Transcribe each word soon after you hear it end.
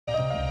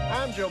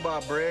I'm Joe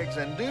Bob Briggs,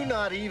 and do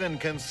not even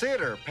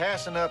consider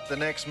passing up the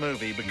next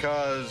movie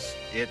because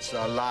it's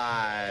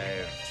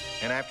alive.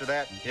 And after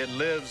that, it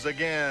lives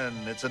again.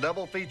 It's a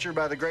double feature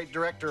by the great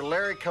director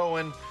Larry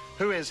Cohen,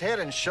 who is head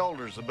and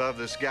shoulders above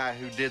this guy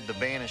who did The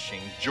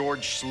Vanishing,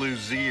 George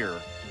Sluzier.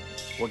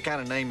 What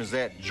kind of name is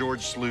that,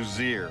 George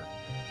Sluzier?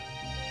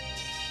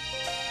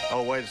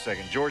 Oh, wait a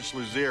second. George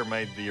Sluzier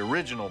made the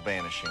original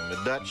Vanishing,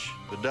 the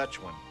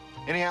Dutch one.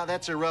 Anyhow,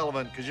 that's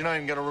irrelevant because you're not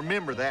even going to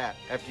remember that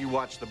after you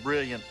watch the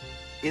brilliant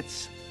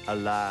It's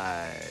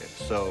Alive.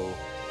 So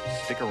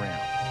stick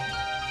around.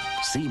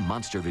 See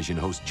MonsterVision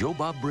host Joe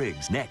Bob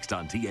Briggs next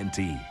on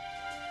TNT.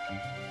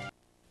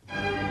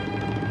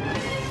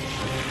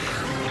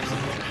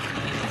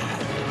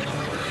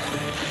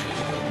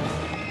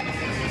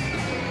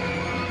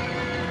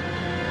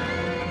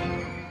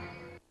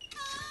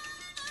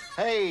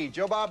 Hey,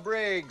 Joe Bob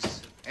Briggs.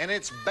 And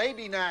it's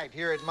baby night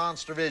here at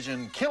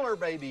MonsterVision. Killer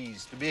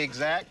babies, to be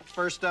exact.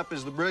 First up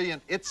is the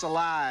brilliant It's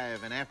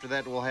Alive, and after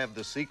that we'll have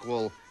the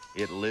sequel,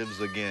 It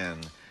Lives Again.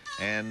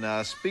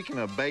 And speaking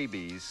of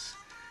babies,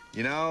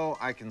 you know,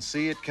 I can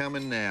see it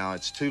coming now.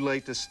 It's too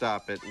late to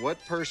stop it. What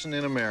person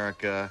in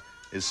America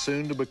is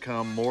soon to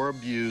become more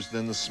abused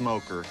than the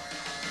smoker,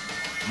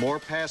 more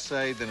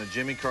passé than a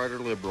Jimmy Carter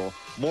liberal,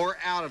 more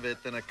out of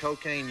it than a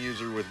cocaine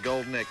user with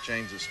gold neck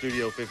chains at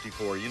Studio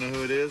 54? You know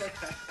who it is?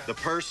 The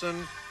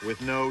person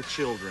with no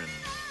children.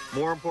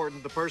 More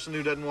important, the person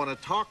who doesn't want to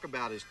talk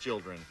about his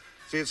children.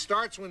 See, it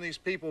starts when these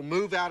people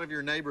move out of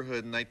your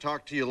neighborhood and they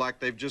talk to you like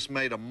they've just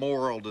made a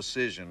moral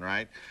decision,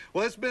 right?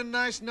 Well, it's been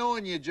nice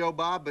knowing you, Joe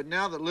Bob, but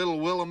now that little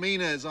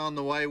Wilhelmina is on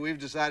the way, we've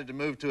decided to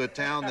move to a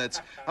town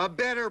that's a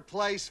better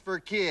place for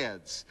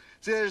kids.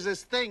 See, there's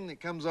this thing that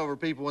comes over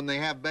people when they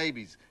have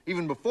babies,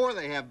 even before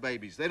they have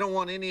babies. They don't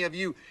want any of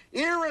you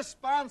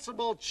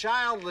irresponsible,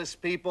 childless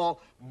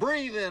people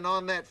breathing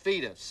on that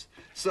fetus.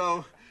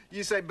 So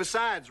you say,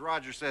 besides,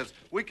 Roger says,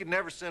 we could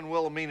never send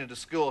Wilhelmina to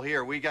school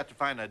here. We got to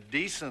find a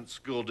decent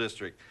school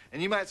district.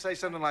 And you might say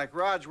something like,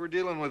 Roger, we're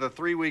dealing with a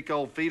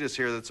 3-week-old fetus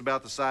here that's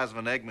about the size of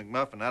an Egg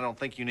McMuffin. I don't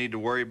think you need to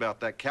worry about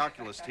that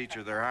calculus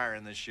teacher they're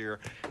hiring this year.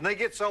 And they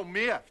get so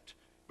miffed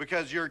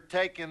because you're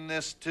taking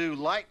this too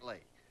lightly.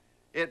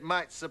 It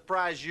might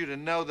surprise you to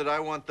know that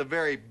I want the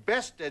very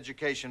best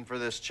education for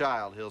this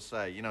child, he'll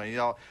say. You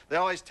know, they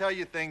always tell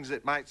you things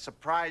that might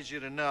surprise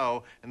you to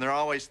know, and there are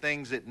always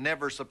things that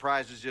never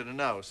surprises you to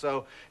know.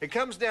 So it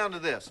comes down to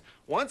this.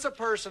 Once a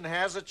person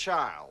has a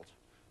child,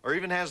 or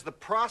even has the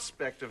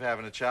prospect of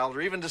having a child,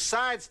 or even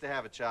decides to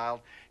have a child,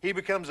 he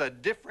becomes a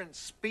different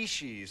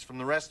species from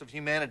the rest of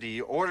humanity.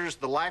 He orders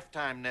the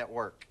Lifetime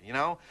Network, you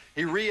know?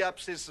 He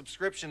re-ups his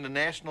subscription to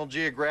National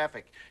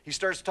Geographic. He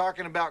starts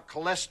talking about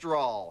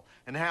cholesterol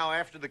and how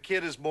after the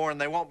kid is born,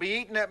 they won't be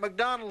eating at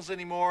McDonald's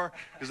anymore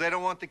because they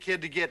don't want the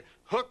kid to get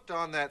hooked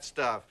on that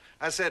stuff.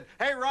 I said,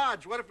 hey,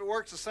 Raj, what if it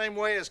works the same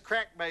way as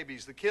crack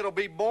babies? The kid will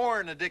be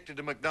born addicted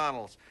to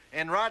McDonald's.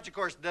 And Raj, of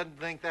course, doesn't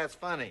think that's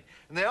funny.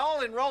 And they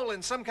all enroll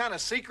in some kind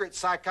of secret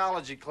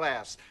psychology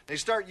class. They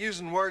start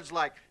using words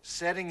like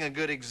setting a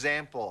good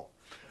example,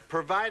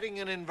 providing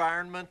an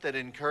environment that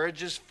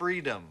encourages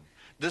freedom,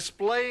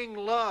 displaying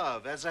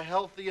love as a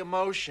healthy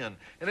emotion.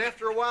 And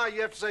after a while, you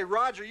have to say,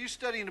 Roger, are you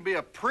studying to be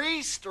a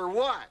priest or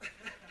what?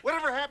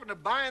 Whatever happened to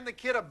buying the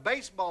kid a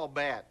baseball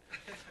bat?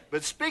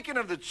 But speaking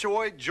of the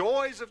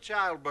joys of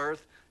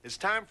childbirth, it's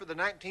time for the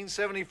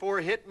 1974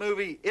 hit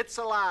movie It's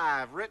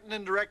Alive, written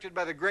and directed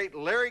by the great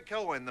Larry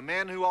Cohen, the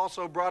man who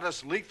also brought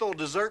us lethal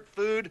dessert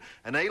food,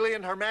 an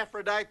alien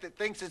hermaphrodite that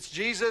thinks it's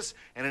Jesus,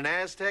 and an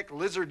Aztec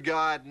lizard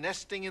god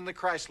nesting in the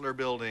Chrysler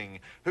Building.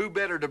 Who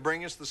better to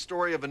bring us the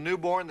story of a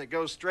newborn that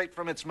goes straight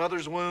from its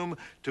mother's womb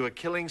to a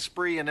killing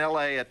spree in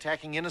L.A.,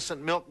 attacking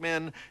innocent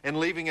milkmen and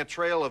leaving a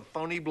trail of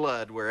phony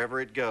blood wherever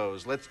it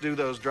goes. Let's do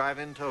those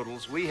drive-in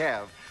totals. We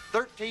have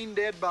 13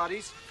 dead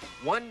bodies,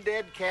 1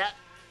 dead cat,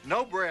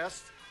 no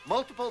breasts,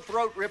 multiple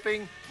throat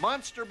ripping,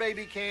 monster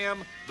baby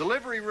cam,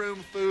 delivery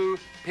room foo,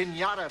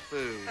 pinata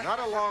foo. Not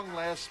a long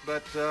list,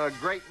 but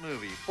great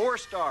movie. 4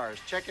 stars.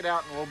 Check it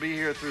out, and we'll be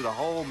here through the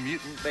whole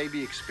mutant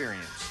baby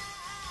experience.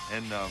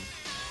 And,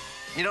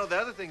 you know, the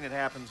other thing that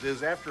happens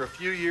is after a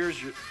few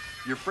years,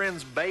 your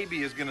friend's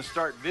baby is going to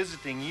start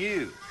visiting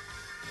you.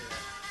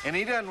 And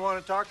he doesn't want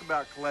to talk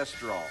about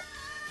cholesterol.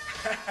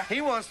 He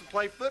wants to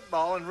play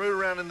football and root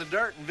around in the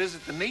dirt and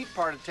visit the neat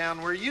part of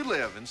town where you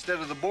live instead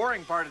of the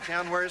boring part of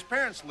town where his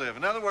parents live.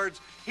 In other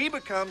words, he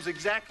becomes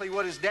exactly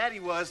what his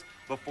daddy was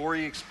before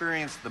he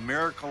experienced the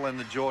miracle and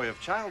the joy of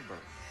childbirth.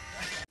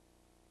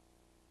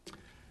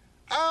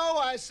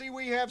 Oh, I see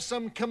we have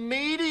some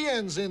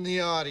comedians in the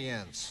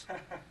audience.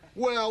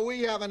 Well,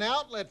 we have an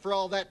outlet for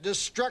all that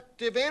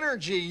destructive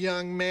energy,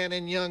 young man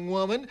and young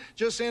woman.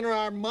 Just enter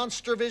our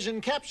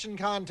MonsterVision caption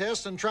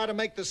contest and try to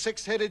make the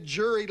 6-headed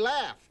jury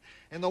laugh.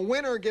 And the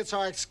winner gets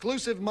our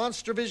exclusive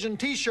MonsterVision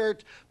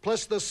t-shirt,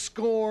 plus the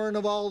scorn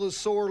of all the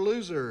sore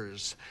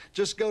losers.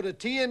 Just go to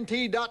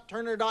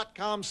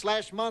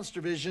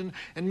tnt.turner.com/MonsterVision,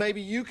 and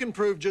maybe you can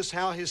prove just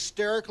how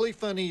hysterically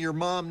funny your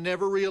mom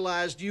never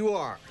realized you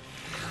are.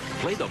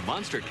 Play the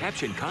Monster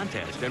Caption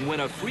Contest and win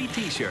a free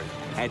T-shirt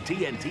at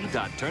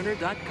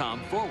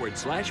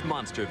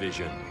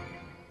tnt.turner.com/MonsterVision.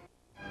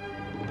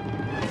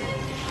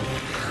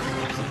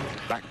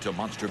 Back to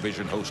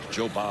MonsterVision host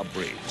Joe Bob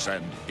Briggs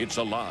and It's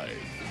Alive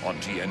on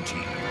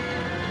TNT.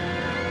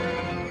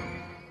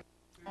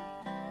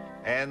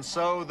 And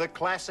so the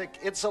classic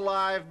It's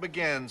Alive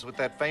begins with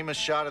that famous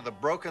shot of the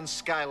broken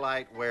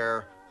skylight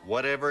where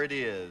whatever it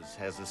is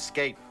has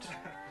escaped.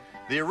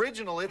 The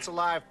original It's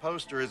Alive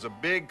poster is a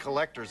big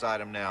collector's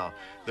item now.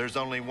 There's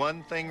only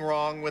one thing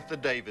wrong with the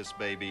Davis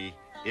baby.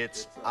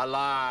 It's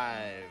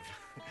alive.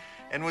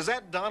 And was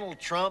that Donald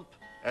Trump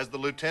as the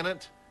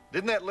lieutenant?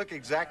 Didn't that look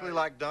exactly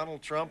like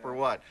Donald Trump or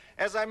what?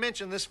 As I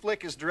mentioned, this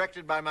flick is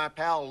directed by my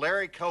pal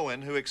Larry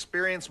Cohen, who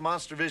experienced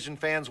MonsterVision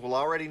fans will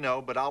already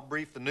know, but I'll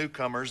brief the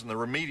newcomers and the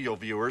remedial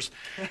viewers.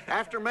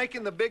 After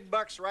making the big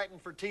bucks writing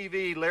for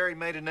TV, Larry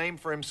made a name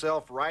for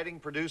himself writing,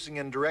 producing,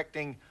 and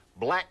directing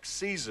Black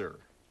Caesar.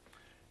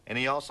 And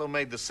he also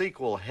made the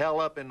sequel, Hell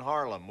Up in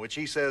Harlem, which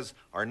he says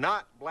are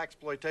not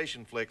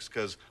blaxploitation flicks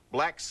because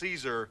Black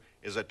Caesar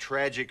is a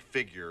tragic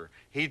figure.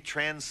 He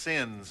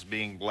transcends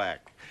being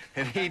black.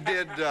 And he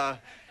did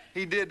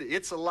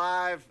It's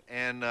Alive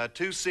and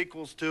 2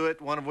 sequels to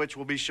it, one of which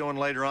we'll be showing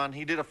later on.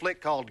 He did a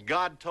flick called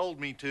God Told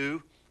Me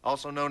To,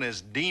 also known as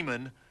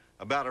Demon,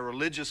 about a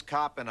religious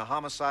cop and a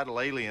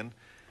homicidal alien.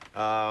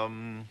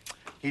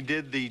 He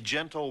did the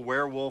gentle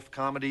werewolf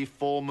comedy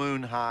Full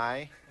Moon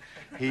High.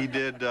 He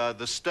did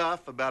The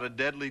Stuff about a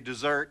deadly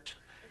dessert.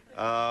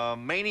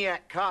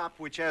 Maniac Cop,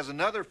 which has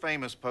another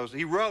famous poster.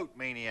 He wrote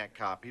Maniac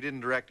Cop. He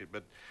didn't direct it,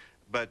 but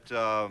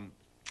the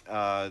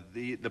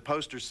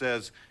poster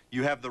says,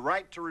 "You have the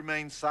right to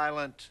remain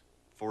silent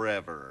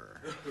forever."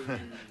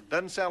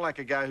 Doesn't sound like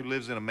a guy who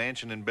lives in a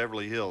mansion in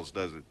Beverly Hills,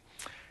 does it?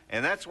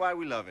 And that's why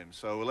we love him.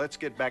 So let's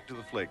get back to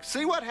the flick.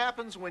 See what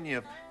happens when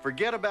you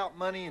forget about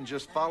money and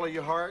just follow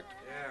your heart?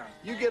 Yeah.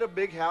 You get a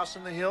big house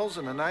in the hills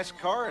and a nice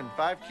car and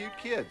 5 cute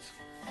kids.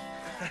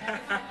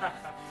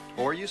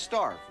 Or you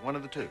starve, one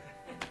of the two.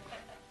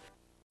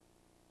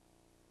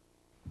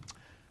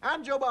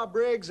 I'm Joe Bob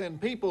Briggs, and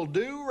people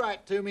do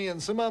write to me,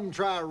 and some of them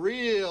try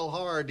real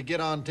hard to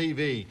get on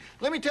TV.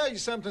 Let me tell you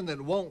something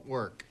that won't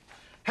work.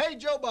 Hey,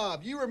 Joe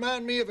Bob, you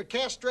remind me of a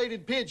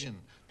castrated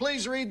pigeon.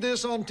 Please read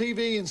this on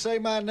TV and say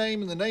my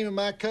name and the name of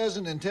my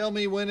cousin and tell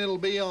me when it'll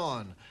be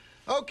on.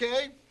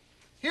 Okay,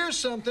 here's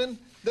something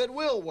that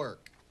will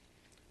work.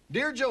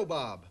 Dear Joe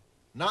Bob,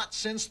 not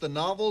since the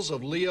novels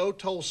of Leo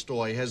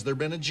Tolstoy has there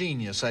been a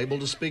genius able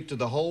to speak to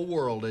the whole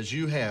world as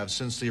you have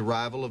since the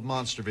arrival of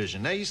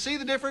MonsterVision. Now, you see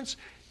the difference?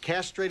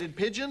 Castrated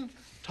pigeon,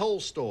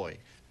 Tolstoy.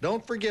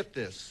 Don't forget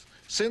this.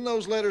 Send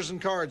those letters and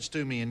cards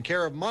to me in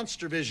care of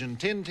MonsterVision,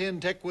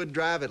 1010 Techwood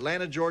Drive,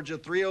 Atlanta, Georgia,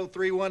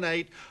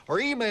 30318, or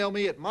email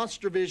me at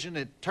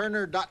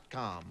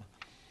monstervision@turner.com.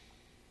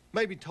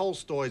 Maybe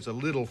Tolstoy's a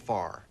little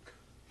far.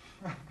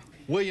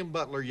 William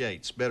Butler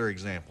Yeats, better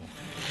example.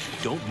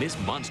 Don't miss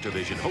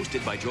MonsterVision,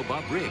 hosted by Joe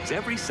Bob Briggs,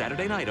 every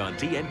Saturday night on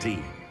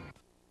TNT.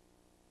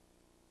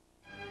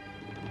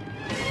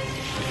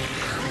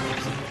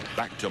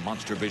 Back to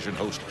MonsterVision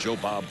host Joe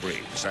Bob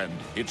Briggs and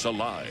It's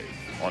Alive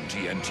on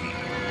TNT.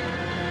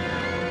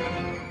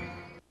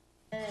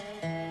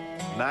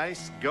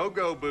 Nice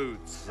go-go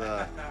boots.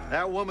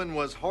 That woman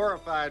was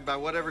horrified by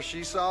whatever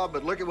she saw,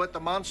 but look at what the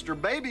monster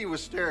baby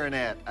was staring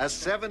at. A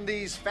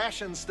 70s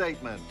fashion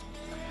statement.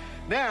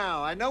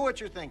 Now, I know what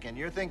you're thinking.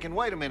 You're thinking,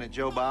 wait a minute,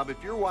 Joe Bob,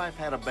 if your wife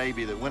had a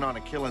baby that went on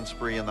a killing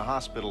spree in the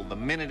hospital the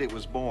minute it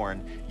was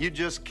born, you'd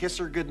just kiss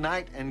her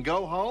goodnight and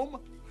go home?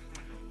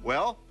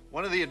 Well,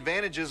 one of the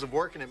advantages of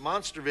working at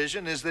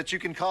MonsterVision is that you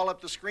can call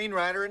up the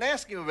screenwriter and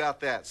ask him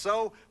about that.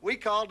 So we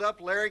called up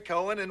Larry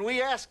Cohen and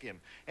we asked him.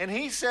 And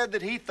he said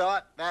that he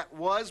thought that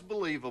was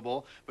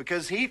believable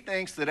because he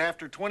thinks that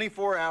after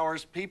 24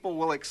 hours, people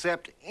will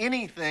accept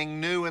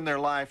anything new in their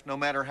life, no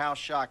matter how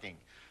shocking.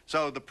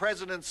 So the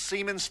president's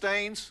semen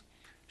stains,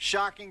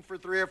 shocking for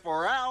 3 or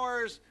 4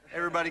 hours,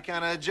 everybody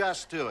kind of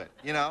adjusts to it,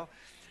 you know.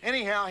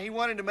 Anyhow, he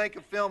wanted to make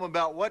a film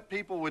about what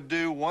people would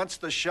do once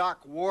the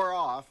shock wore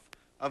off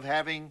of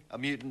having a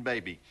mutant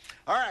baby.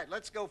 All right,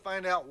 let's go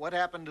find out what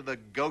happened to the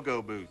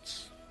go-go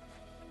boots.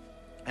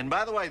 And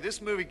by the way, this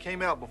movie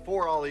came out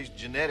before all these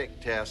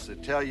genetic tests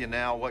that tell you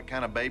now what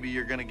kind of baby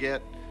you're going to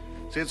get.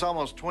 See, it's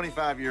almost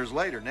 25 years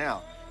later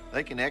now.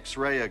 They can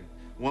x-ray a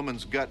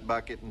woman's gut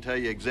bucket and tell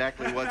you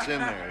exactly what's in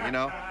there, you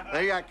know?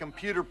 They got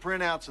computer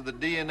printouts of the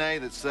DNA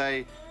that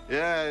say,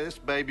 yeah, this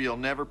baby will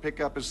never pick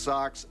up his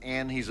socks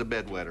and he's a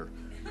bedwetter.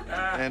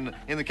 And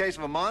in the case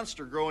of a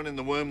monster growing in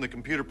the womb, the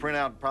computer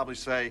printout would probably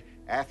say,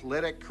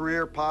 athletic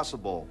career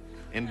possible,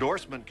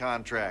 endorsement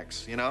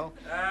contracts, you know?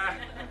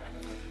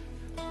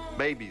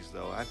 Babies,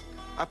 though,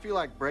 I feel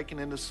like breaking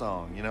into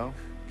song, you know?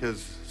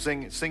 Because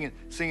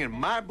singing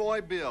My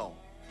Boy Bill.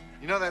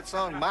 You know that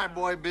song, My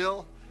Boy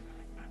Bill?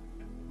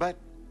 But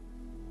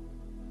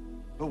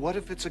what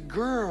if it's a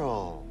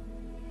girl?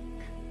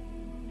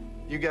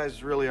 You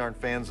guys really aren't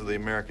fans of the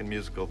American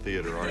musical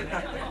theater, are you?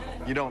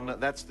 You don't know,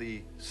 that's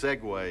the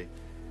segue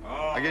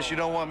I guess you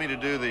don't want me to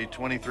do the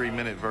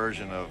 23-minute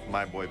version of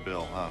My Boy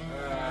Bill, huh?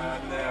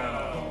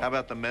 No. How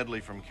about the medley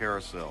from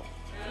Carousel?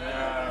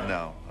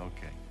 No,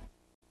 okay.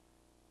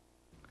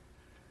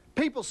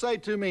 People say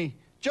to me,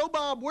 Joe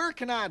Bob, where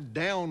can I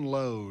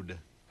download?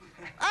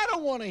 I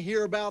don't want to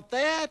hear about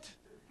that.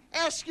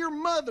 Ask your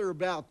mother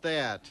about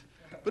that.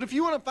 But if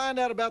you want to find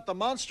out about the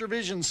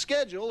MonsterVision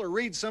schedule or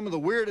read some of the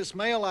weirdest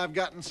mail I've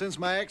gotten since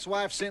my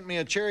ex-wife sent me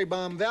a cherry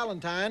bomb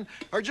Valentine,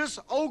 or just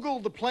ogle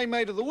the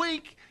Playmate of the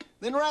Week,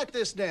 then write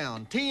this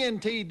down,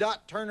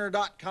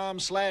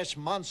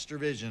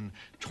 tnt.turner.com/MonsterVision.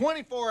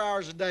 24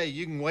 hours a day,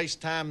 you can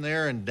waste time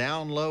there and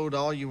download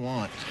all you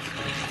want.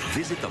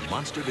 Visit the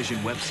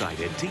MonsterVision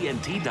website at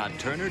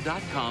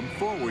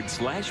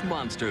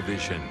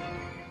tnt.turner.com/MonsterVision.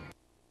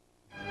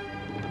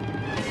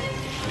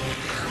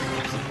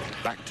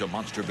 Back to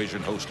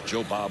MonsterVision host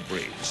Joe Bob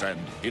Briggs, and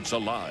It's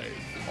Alive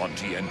on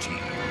TNT.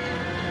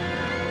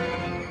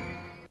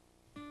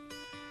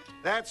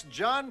 That's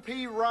John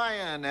P.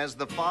 Ryan as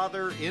the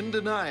father in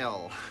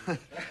denial.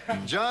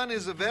 John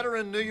is a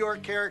veteran New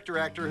York character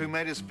actor who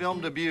made his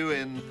film debut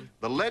in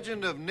The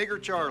Legend of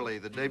Nigger Charlie,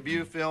 the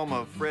debut film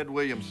of Fred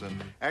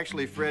Williamson.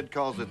 Actually, Fred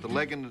calls it The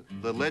Legend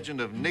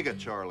of Nigga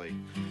Charlie.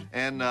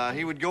 And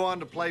he would go on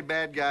to play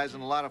bad guys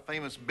in a lot of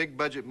famous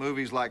big-budget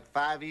movies like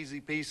Five Easy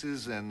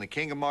Pieces and The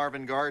King of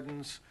Marvin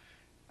Gardens,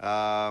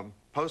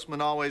 Postman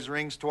Always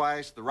Rings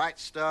Twice, The Right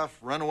Stuff,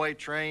 Runaway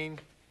Train,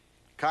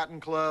 Cotton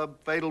Club,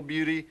 Fatal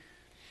Beauty.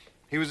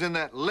 He was in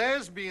that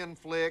lesbian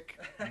flick,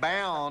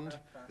 Bound,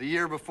 the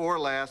year before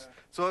last.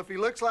 So if he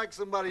looks like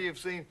somebody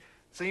you've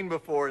seen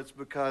before, it's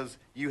because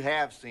you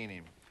have seen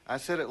him. I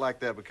said it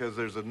like that because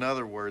there's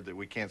another word that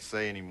we can't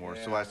say anymore,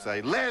 so I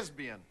say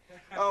lesbian.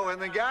 Oh,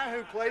 and the guy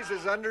who plays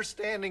his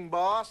understanding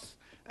boss,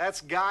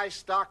 that's Guy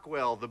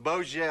Stockwell, the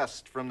beau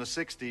geste from the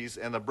 60s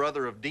and the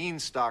brother of Dean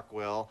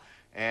Stockwell.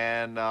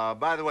 And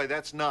by the way,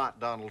 that's not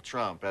Donald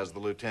Trump as the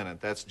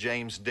lieutenant. That's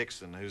James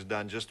Dixon, who's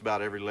done just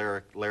about every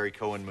Larry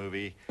Cohen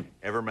movie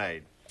ever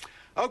made.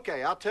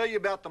 Okay, I'll tell you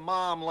about the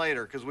mom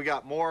later because we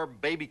got more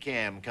baby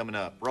cam coming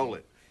up. Roll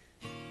it.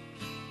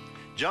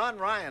 John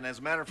Ryan, as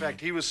a matter of fact,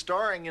 he was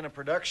starring in a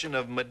production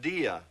of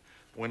Medea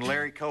when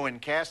Larry Cohen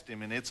cast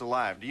him in It's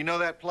Alive. Do you know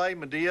that play,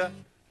 Medea?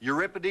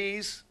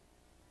 Euripides?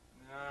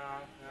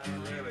 No,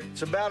 not really.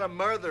 It's about a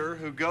mother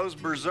who goes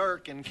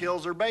berserk and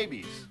kills her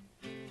babies.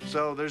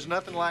 So there's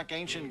nothing like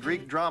ancient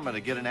Greek drama to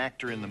get an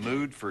actor in the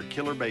mood for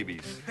killer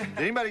babies. Did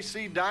anybody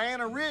see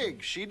Diana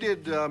Rigg? She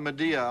did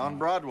Medea on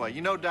Broadway.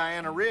 You know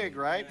Diana Rigg,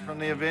 right? From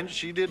the Avengers.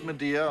 She did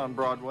Medea on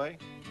Broadway.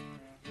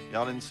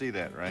 Y'all didn't see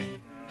that, right?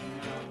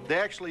 They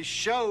actually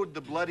showed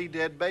the bloody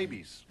dead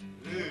babies.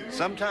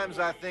 Sometimes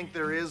I think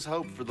there is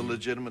hope for the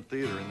legitimate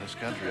theater in this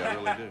country. I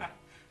really do.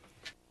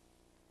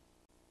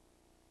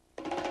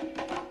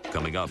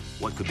 Coming up,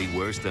 what could be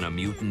worse than a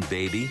mutant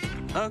baby?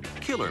 A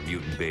killer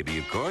mutant baby,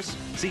 of course.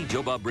 See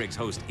Joe Bob Briggs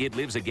host It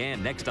Lives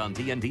Again next on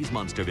TNT's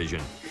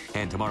MonsterVision.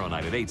 And tomorrow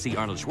night at 8, see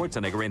Arnold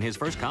Schwarzenegger in his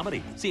first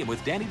comedy. See him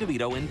with Danny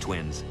DeVito in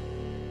Twins.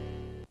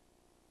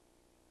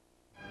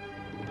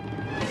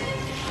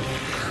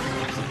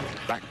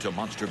 Back to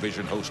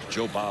MonsterVision host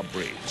Joe Bob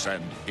Briggs,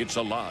 and It's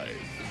Alive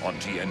on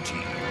TNT.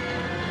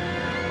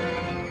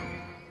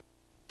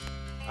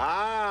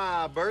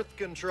 Ah, birth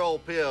control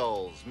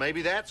pills.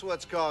 Maybe that's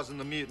what's causing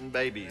the mutant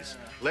babies.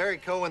 Larry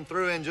Cohen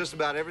threw in just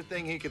about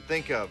everything he could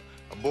think of.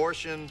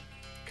 Abortion,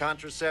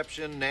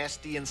 contraception,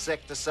 nasty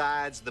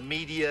insecticides, the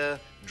media,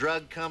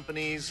 drug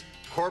companies,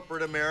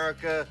 corporate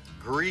America,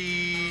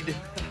 greed.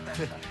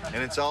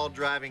 And it's all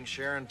driving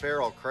Sharon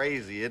Farrell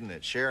crazy, isn't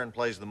it? Sharon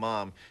plays the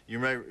mom. You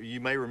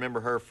may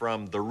remember her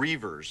from The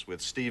Reavers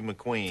with Steve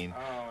McQueen.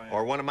 Oh, yeah.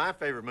 Or one of my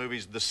favorite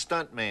movies, The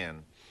Stuntman.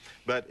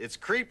 But it's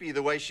creepy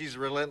the way she's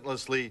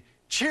relentlessly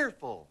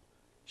cheerful.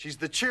 She's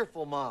the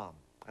cheerful mom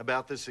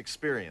about this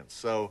experience.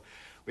 So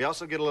we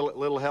also get a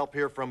little help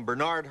here from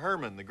Bernard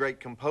Herrmann, the great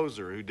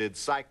composer who did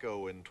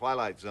Psycho and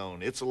Twilight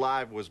Zone. It's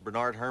Alive was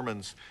Bernard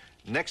Herrmann's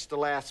next to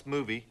last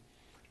movie.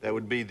 That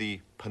would be the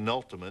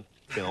penultimate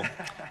film.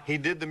 He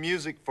did the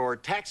music for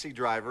Taxi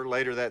Driver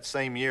later that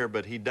same year,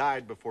 but he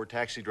died before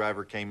Taxi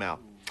Driver came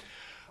out.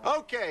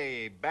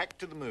 Okay, back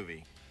to the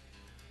movie.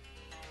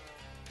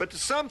 But to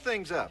sum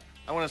things up,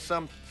 I want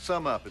to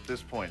sum up at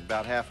this point,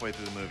 about halfway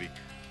through the movie.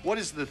 What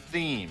is the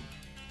theme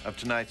of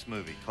tonight's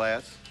movie,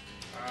 class?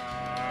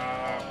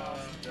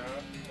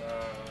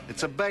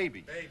 It's a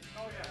baby.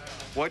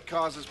 What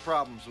causes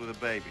problems with a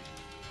baby?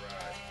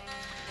 Right.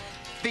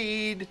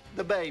 Feed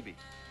the baby.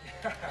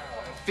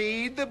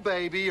 Feed the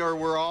baby or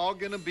we're all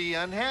going to be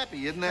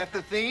unhappy. Isn't that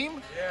the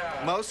theme?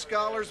 Yeah. Most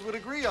scholars would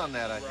agree on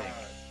that, I think.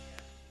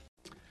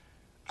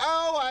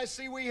 Oh, I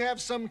see we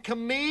have some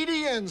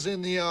comedians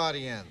in the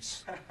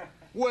audience.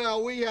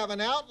 Well, we have an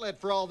outlet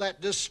for all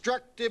that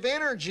destructive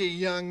energy,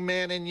 young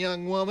man and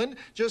young woman.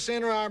 Just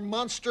enter our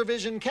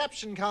MonsterVision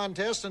caption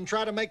contest and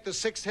try to make the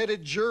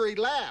six-headed jury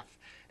laugh.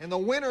 and the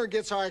winner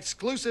gets our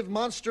exclusive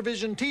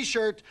MonsterVision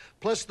t-shirt,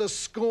 plus the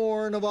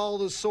scorn of all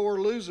the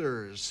sore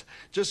losers.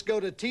 Just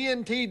go to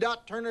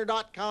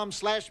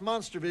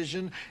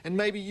tnt.turner.com/MonsterVision, and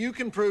maybe you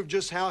can prove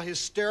just how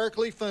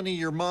hysterically funny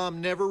your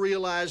mom never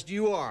realized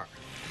you are.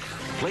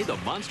 Play the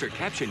Monster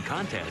Caption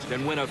Contest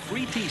and win a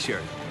free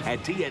t-shirt at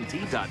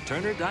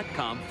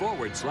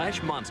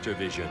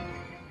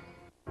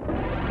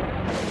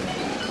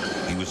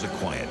tnt.turner.com/MonsterVision. He was a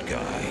quiet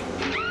guy,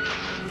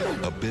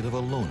 a bit of a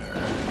loner,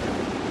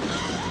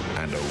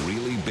 and a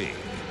really big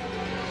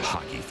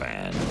hockey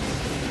fan.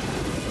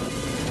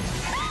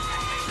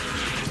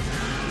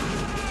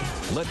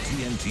 Let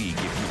TNT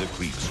give you the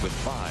creeps with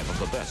 5 of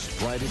the best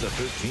Friday the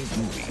 13th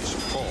movies,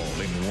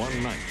 all in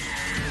one night.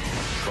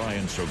 Try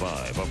and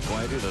survive a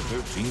Friday the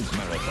 13th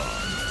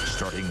marathon,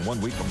 starting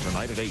 1 week from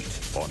tonight at 8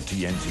 on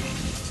TNT.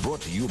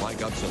 Brought to you by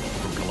Godzilla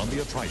from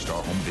Columbia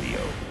TriStar Home Video.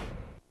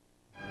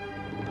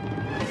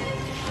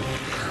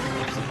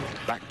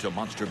 Back to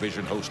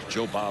MonsterVision host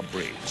Joe Bob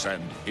Briggs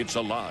and It's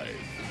Alive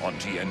on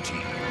TNT.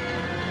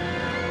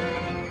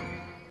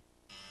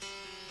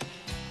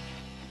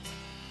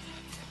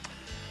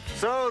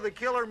 So the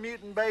killer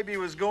mutant baby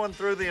was going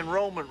through the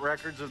enrollment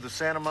records of the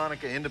Santa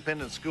Monica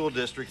Independent School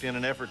District in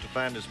an effort to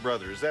find his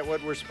brother. Is that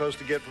what we're supposed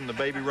to get from the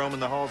baby roaming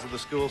the halls of the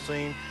school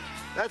scene?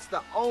 That's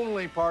the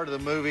only part of the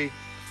movie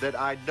that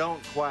I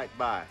don't quite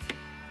buy.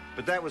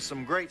 But that was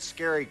some great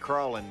scary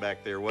crawling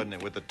back there, wasn't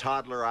it? With the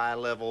toddler eye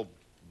level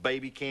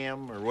baby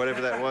cam or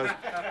whatever that was.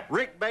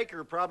 Rick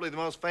Baker, probably the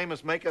most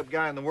famous makeup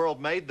guy in the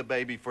world, made the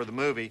baby for the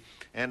movie.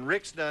 And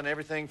Rick's done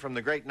everything from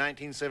the great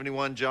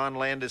 1971 John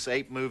Landis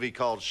ape movie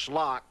called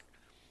Schlock,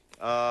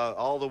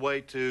 all the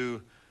way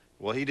to,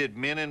 well, he did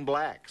Men in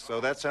Black.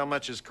 So that's how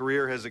much his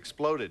career has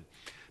exploded.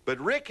 But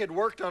Rick had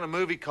worked on a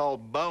movie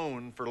called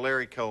Bone for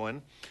Larry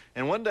Cohen.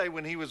 And one day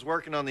when he was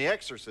working on The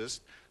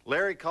Exorcist,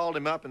 Larry called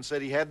him up and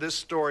said he had this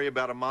story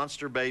about a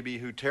monster baby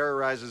who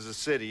terrorizes a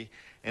city.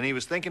 And he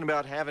was thinking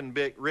about having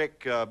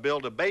Rick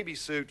build a baby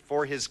suit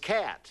for his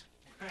cat.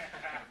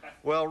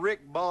 Well,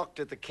 Rick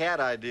balked at the cat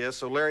idea,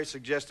 so Larry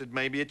suggested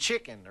maybe a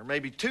chicken or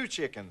maybe 2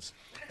 chickens.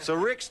 So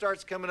Rick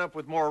starts coming up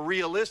with more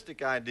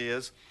realistic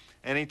ideas,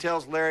 and he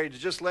tells Larry to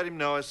just let him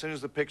know as soon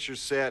as the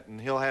picture's set,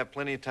 and he'll have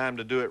plenty of time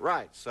to do it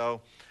right.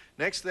 So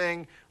next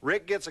thing,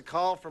 Rick gets a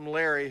call from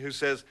Larry who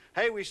says,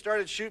 hey, we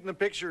started shooting the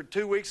picture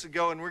 2 weeks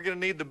ago, and we're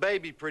going to need the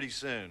baby pretty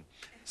soon.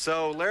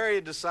 So Larry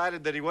had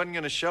decided that he wasn't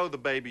going to show the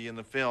baby in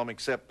the film,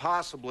 except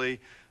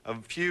possibly a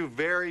few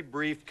very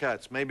brief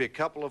cuts, maybe a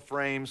couple of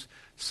frames,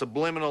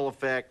 subliminal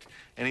effect,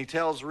 and he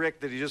tells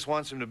Rick that he just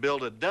wants him to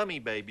build a dummy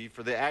baby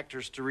for the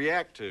actors to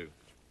react to.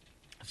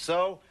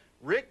 So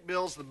Rick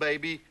builds the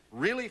baby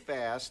really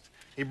fast.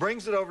 He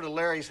brings it over to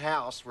Larry's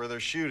house where they're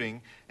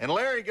shooting, and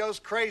Larry goes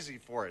crazy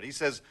for it. He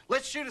says,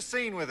 let's shoot a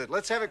scene with it.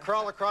 Let's have it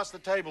crawl across the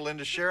table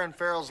into Sharon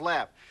Farrell's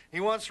lap. He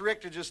wants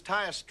Rick to just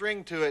tie a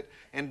string to it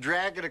and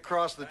drag it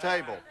across the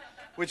table,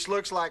 which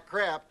looks like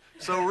crap.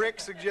 So Rick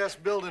suggests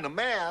building a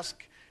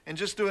mask and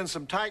just doing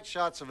some tight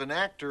shots of an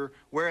actor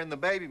wearing the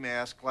baby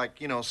mask,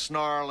 like, you know,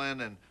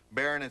 snarling and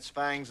baring its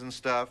fangs and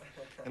stuff.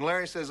 And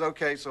Larry says,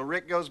 okay, so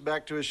Rick goes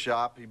back to his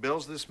shop. He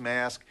builds this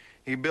mask.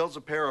 He builds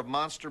a pair of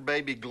monster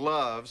baby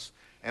gloves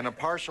and a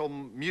partial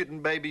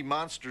mutant baby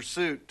monster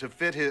suit to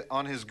fit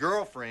on his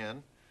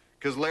girlfriend,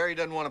 because Larry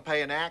doesn't want to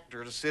pay an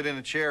actor to sit in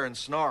a chair and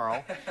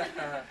snarl.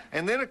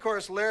 And then, of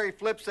course, Larry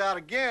flips out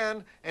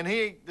again, and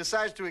he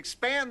decides to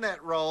expand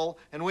that role,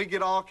 and we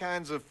get all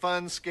kinds of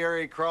fun,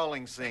 scary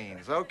crawling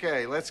scenes.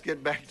 Okay, let's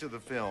get back to the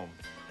film.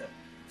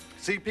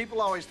 See,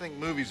 people always think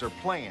movies are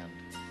planned.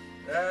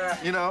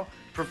 You know,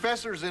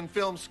 professors in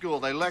film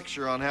school, they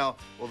lecture on how,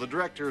 well, the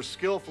director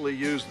skillfully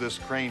used this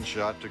crane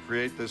shot to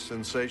create this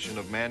sensation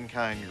of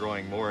mankind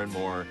growing more and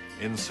more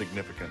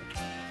insignificant.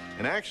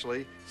 And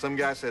actually, some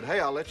guy said, hey,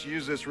 I'll let you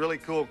use this really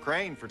cool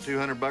crane for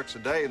 $200 a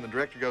day. And the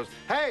director goes,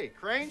 hey,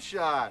 crane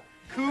shot,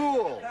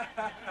 cool.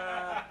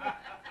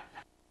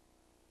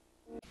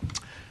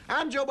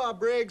 I'm Joe Bob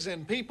Briggs,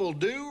 and people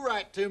do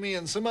write to me,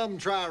 and some of them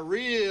try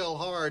real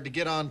hard to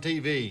get on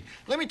TV.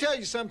 Let me tell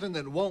you something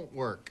that won't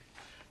work.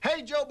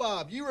 Hey, Joe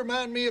Bob, you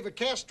remind me of a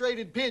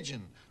castrated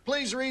pigeon.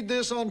 Please read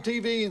this on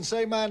TV and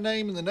say my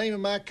name and the name of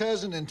my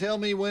cousin and tell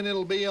me when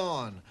it'll be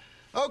on.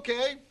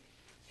 Okay,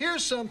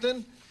 here's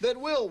something that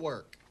will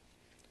work.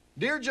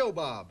 Dear Joe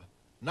Bob,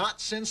 not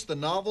since the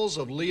novels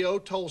of Leo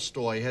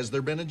Tolstoy has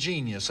there been a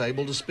genius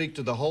able to speak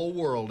to the whole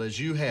world as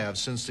you have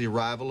since the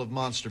arrival of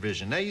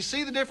MonsterVision. Now, you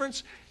see the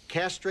difference?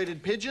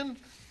 Castrated pigeon,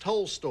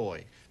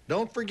 Tolstoy.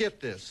 Don't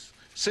forget this.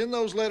 Send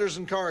those letters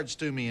and cards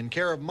to me in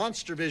care of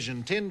MonsterVision,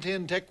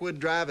 1010 Techwood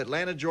Drive,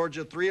 Atlanta,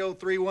 Georgia,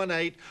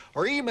 30318,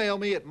 or email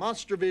me at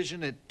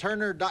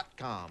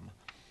monstervision@turner.com.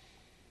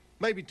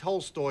 Maybe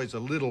Tolstoy's a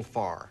little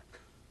far.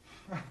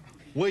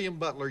 William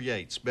Butler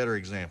Yeats, better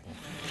example.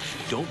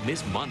 Don't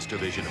miss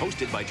MonsterVision,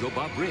 hosted by Joe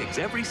Bob Briggs,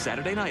 every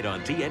Saturday night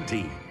on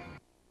TNT.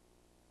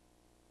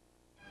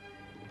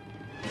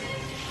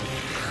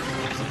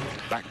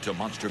 Back to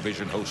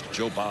MonsterVision host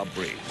Joe Bob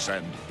Briggs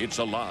and It's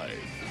Alive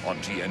on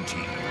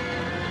TNT.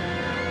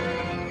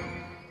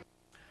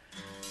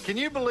 Can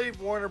you believe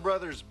Warner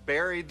Brothers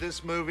buried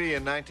this movie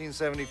in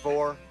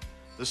 1974?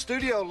 The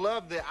studio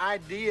loved the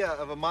idea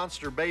of a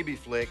monster baby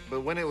flick,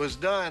 but when it was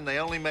done, they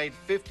only made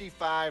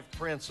 55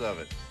 prints of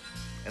it.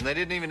 And they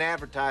didn't even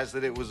advertise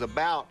that it was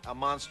about a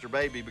monster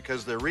baby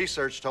because their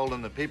research told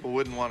them that people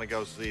wouldn't want to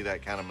go see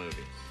that kind of movie.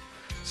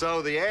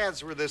 So the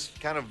ads were this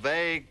kind of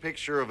vague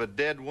picture of a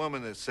dead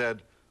woman that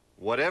said,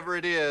 "Whatever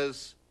it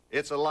is,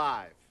 it's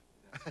alive."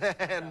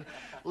 And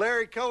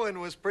Larry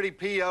Cohen was pretty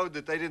PO'd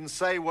that they didn't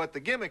say what the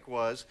gimmick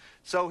was,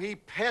 so he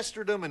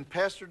pestered them and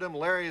pestered them.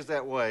 Larry is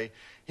that way.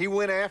 He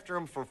went after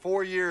them for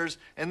 4 years,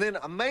 and then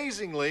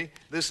amazingly,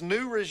 this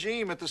new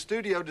regime at the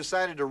studio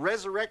decided to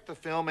resurrect the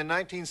film in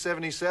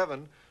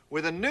 1977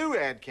 with a new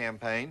ad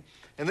campaign,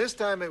 and this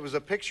time it was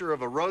a picture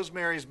of a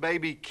Rosemary's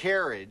Baby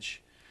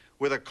carriage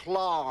with a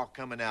claw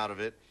coming out of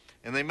it,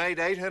 and they made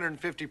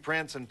 850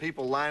 prints, and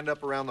people lined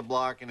up around the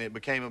block, and it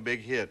became a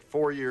big hit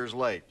 4 years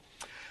late.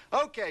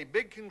 Okay,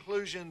 big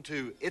conclusion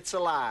to It's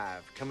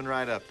Alive, coming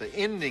right up. The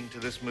ending to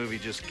this movie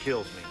just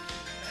kills me.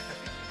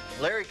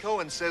 Larry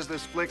Cohen says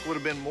this flick would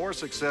have been more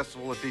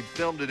successful if he'd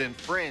filmed it in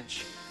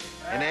French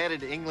and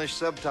added English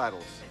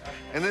subtitles.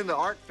 And then the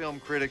art film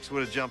critics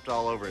would have jumped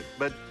all over it.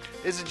 But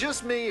is it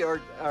just me,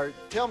 or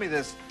tell me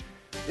this,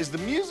 is the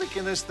music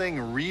in this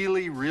thing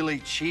really, really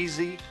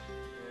cheesy?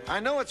 I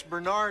know it's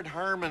Bernard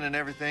Herrmann and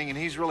everything, and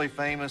he's really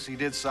famous. He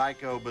did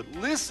Psycho, but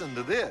listen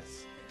to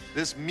this.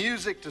 This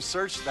music to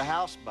search the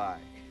house by.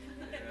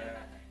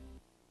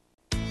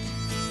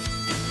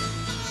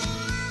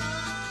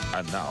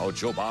 And now,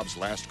 Joe Bob's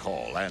last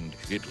call, and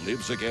it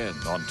lives again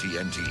on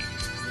TNT.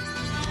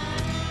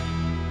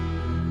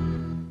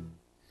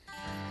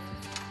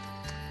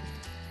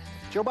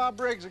 Joe Bob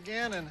Briggs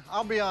again, and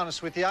I'll be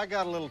honest with you, I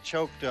got a little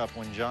choked up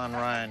when John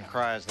Ryan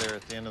cries there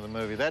at the end of the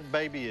movie. That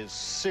baby is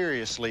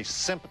seriously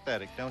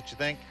sympathetic, don't you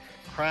think?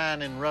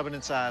 Crying and rubbing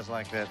its eyes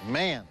like that.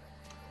 Man.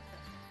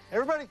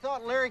 Everybody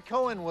thought Larry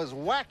Cohen was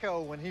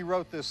wacko when he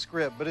wrote this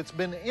script, but it's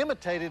been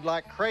imitated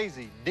like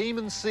crazy.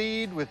 Demon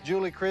Seed with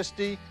Julie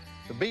Christie,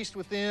 The Beast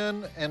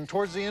Within, and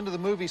towards the end of the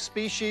movie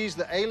Species,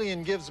 the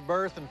alien gives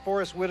birth and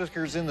Forrest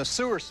Whitaker's in the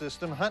sewer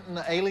system hunting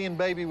the alien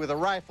baby with a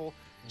rifle,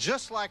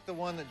 just like the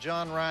one that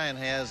John Ryan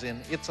has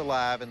in It's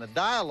Alive, and the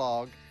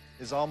dialogue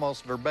is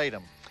almost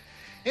verbatim.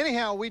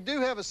 Anyhow, we do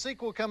have a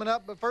sequel coming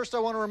up, but first I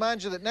want to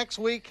remind you that next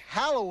week,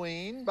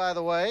 Halloween, by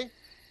the way,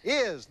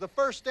 is the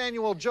first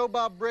annual Joe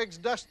Bob Briggs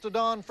Dusk to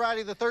Dawn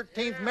Friday the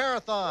 13th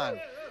Marathon.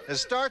 It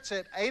starts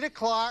at 8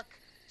 o'clock,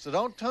 so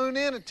don't tune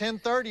in at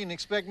 10:30 and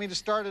expect me to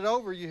start it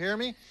over, you hear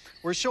me?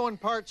 We're showing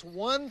parts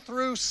 1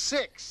 through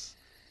 6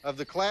 of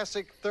the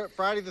classic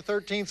Friday the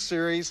 13th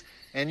series,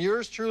 and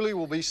yours truly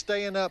will be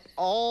staying up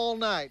all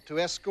night to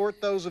escort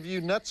those of you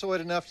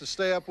nutsoid enough to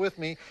stay up with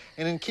me.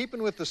 And in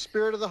keeping with the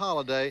spirit of the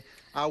holiday,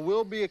 I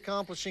will be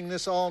accomplishing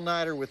this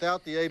all-nighter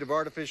without the aid of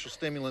artificial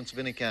stimulants of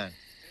any kind.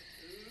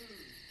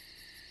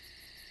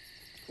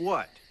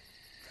 What?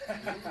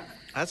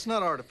 That's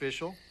not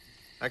artificial.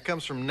 That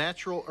comes from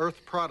natural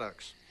earth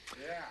products.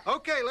 Yeah.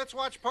 Okay, let's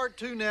watch part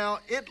 2 now.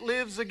 It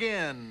Lives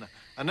Again.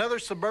 Another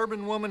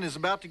suburban woman is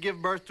about to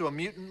give birth to a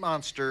mutant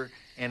monster,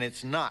 and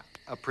it's not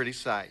a pretty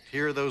sight.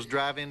 Here are those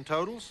drive-in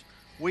totals.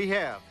 We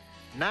have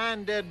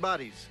 9 dead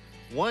bodies,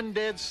 1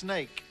 dead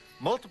snake,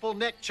 multiple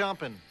neck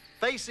chomping,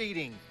 face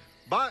eating,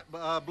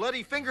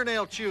 bloody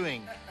fingernail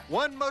chewing,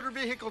 1 motor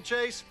vehicle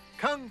chase,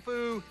 kung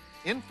fu,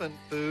 infant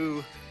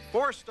foo,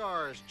 4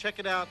 stars. Check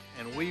it out,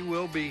 and we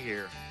will be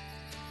here.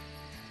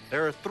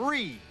 There are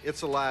 3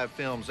 It's Alive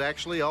films,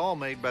 actually, all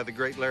made by the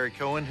great Larry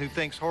Cohen, who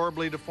thinks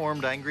horribly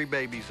deformed angry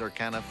babies are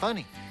kind of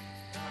funny.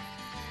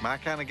 My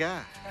kind of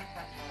guy.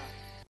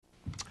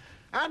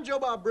 I'm Joe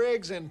Bob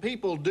Briggs, and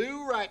people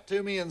do write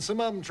to me, and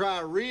some of them try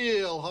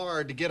real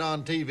hard to get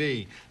on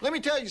TV. Let me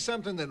tell you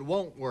something that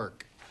won't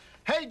work.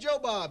 Hey, Joe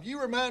Bob,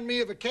 you remind me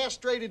of a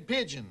castrated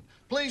pigeon.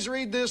 Please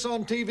read this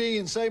on TV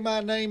and say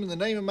my name and the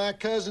name of my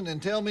cousin and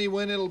tell me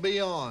when it'll be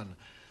on.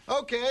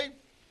 Okay,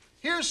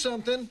 here's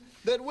something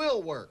that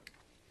will work.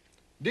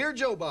 Dear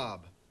Joe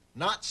Bob,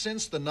 not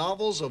since the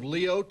novels of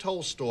Leo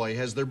Tolstoy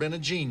has there been a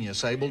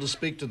genius able to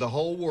speak to the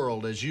whole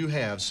world as you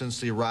have since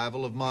the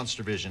arrival of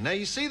MonsterVision. Now,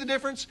 you see the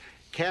difference?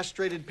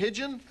 Castrated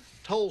pigeon,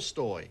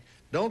 Tolstoy.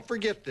 Don't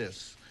forget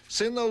this.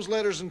 Send those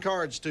letters and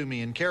cards to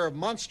me in care of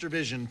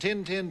MonsterVision,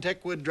 1010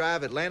 Techwood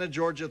Drive, Atlanta,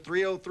 Georgia,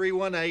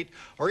 30318,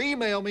 or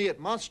email me at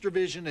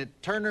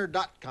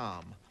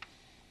monstervision@turner.com.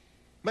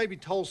 Maybe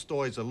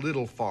Tolstoy's a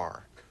little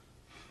far.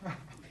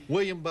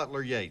 William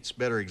Butler Yeats,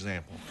 better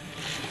example.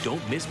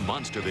 Don't miss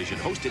MonsterVision,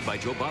 hosted by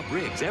Joe Bob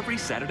Briggs, every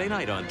Saturday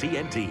night on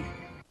TNT.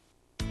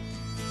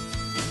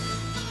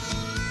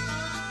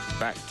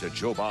 Back to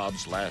Joe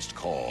Bob's last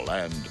call,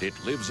 and it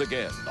lives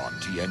again on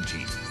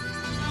TNT.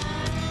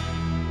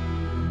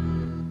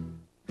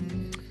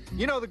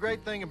 You know the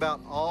great thing about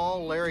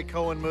all Larry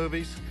Cohen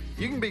movies?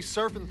 You can be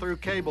surfing through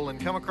cable and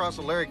come across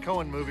a Larry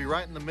Cohen movie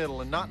right in the middle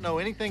and not know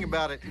anything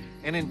about it,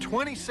 and in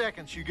 20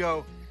 seconds you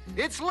go,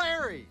 it's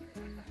Larry!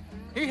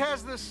 He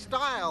has this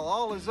style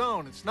all his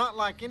own. It's not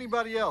like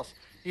anybody else.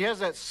 He has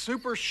that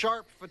super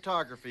sharp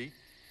photography.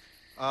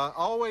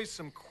 Always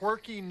some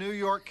quirky New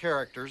York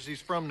characters.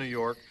 He's from New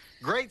York.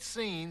 Great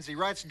scenes. He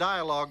writes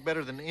dialogue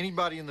better than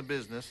anybody in the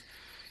business.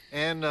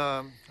 And,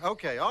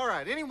 okay, all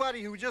right.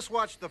 Anybody who just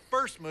watched the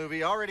first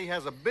movie already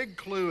has a big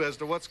clue as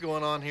to what's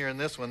going on here in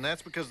this one.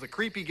 That's because the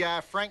creepy guy,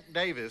 Frank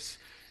Davis,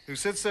 who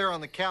sits there on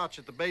the couch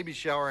at the baby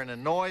shower and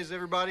annoys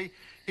everybody,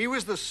 he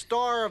was the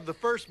star of the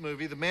first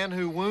movie, the man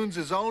who wounds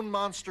his own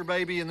monster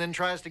baby and then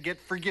tries to get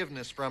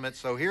forgiveness from it.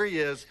 So here he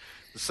is,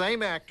 the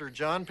same actor,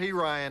 John P.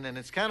 Ryan, and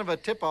it's kind of a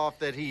tip-off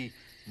that he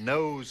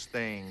knows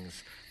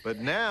things. But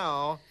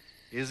now,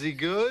 is he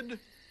good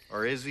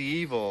or is he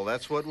evil?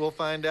 That's what we'll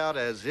find out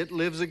as It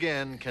Lives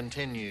Again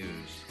continues.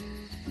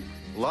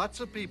 Lots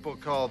of people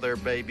call their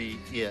baby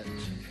It.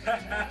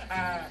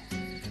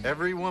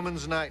 Every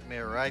woman's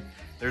nightmare, right?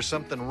 There's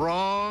something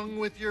wrong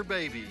with your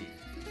baby.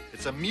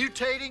 It's a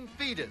mutating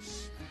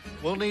fetus.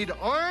 We'll need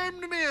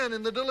armed men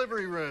in the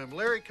delivery room.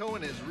 Larry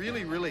Cohen is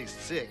really, really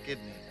sick,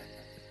 isn't he?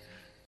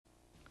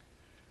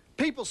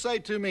 People say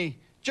to me,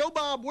 Joe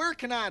Bob, where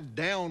can I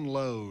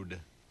download?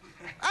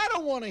 I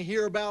don't want to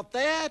hear about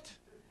that.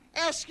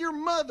 Ask your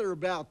mother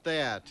about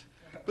that.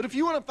 But if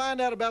you want to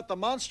find out about the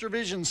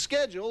MonsterVision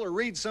schedule or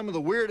read some of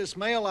the weirdest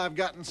mail I've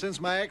gotten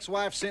since my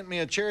ex-wife sent me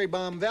a cherry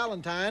bomb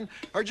Valentine,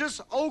 or just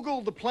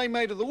ogle the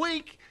Playmate of the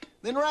Week,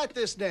 then write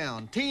this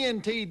down,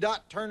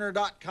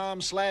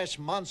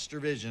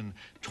 tnt.turner.com/MonsterVision.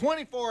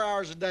 24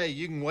 hours a day,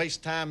 you can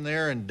waste time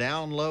there and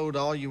download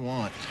all you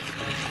want.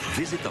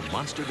 Visit the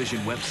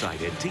MonsterVision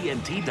website at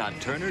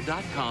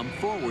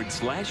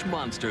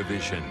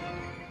tnt.turner.com/MonsterVision.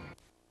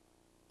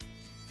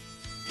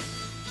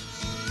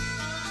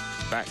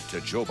 Back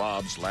to Joe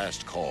Bob's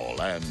Last Call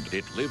and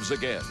It Lives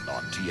Again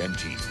on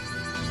TNT.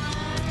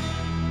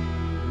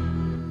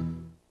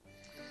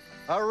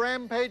 A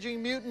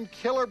rampaging mutant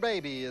killer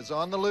baby is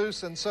on the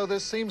loose, and so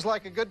this seems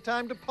like a good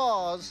time to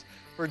pause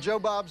for Joe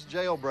Bob's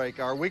Jailbreak,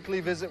 our weekly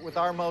visit with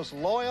our most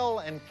loyal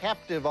and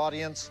captive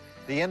audience,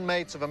 the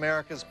inmates of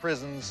America's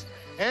prisons.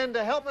 And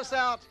to help us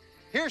out,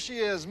 here she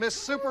is, Miss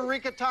Super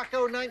Rika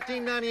Taco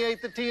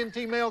 1998, the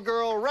TNT mail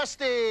girl,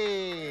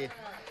 Rusty.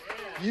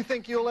 You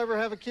think you'll ever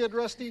have a kid,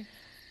 Rusty?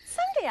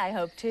 Someday I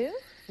hope to.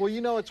 Well,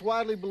 you know, it's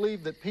widely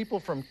believed that people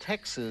from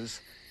Texas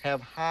have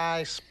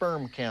high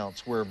sperm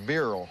counts. We're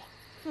virile.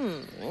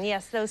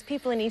 Yes, those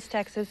people in East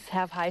Texas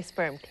have high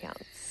sperm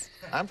counts.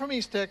 I'm from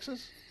East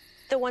Texas.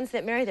 The ones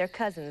that marry their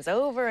cousins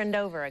over and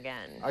over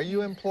again. Are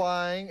you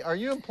implying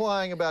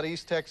about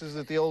East Texas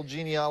that the old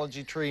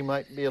genealogy tree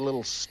might be a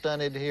little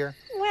stunted here?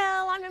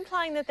 Well, I'm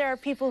implying that there are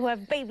people who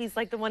have babies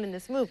like the one in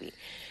this movie.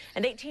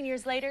 And 18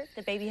 years later,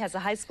 the baby has a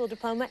high school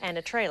diploma and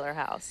a trailer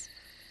house.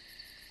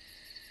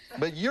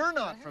 But you're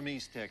not from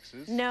East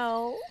Texas.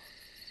 No.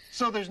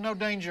 So there's no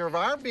danger of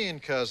our being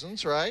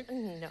cousins, right?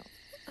 No.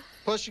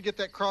 Plus you get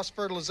that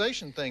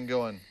cross-fertilization thing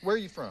going. Where are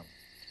you from?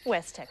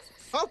 West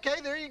Texas. Okay,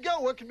 there you go.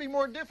 What could be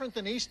more different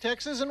than East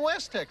Texas and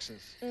West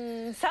Texas?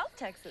 South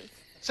Texas.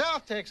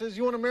 South Texas?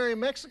 You want to marry a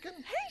Mexican?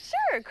 Hey,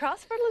 sure,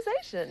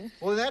 cross-fertilization.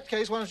 Well, in that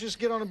case, why don't you just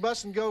get on a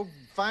bus and go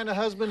find a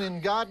husband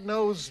in God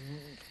knows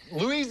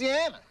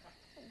Louisiana?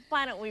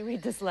 Why don't we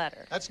read this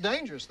letter? That's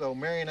dangerous, though,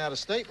 marrying out of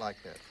state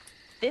like that.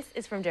 This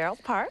is from Daryl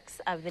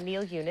Parks of the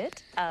Neal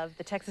Unit of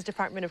the Texas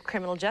Department of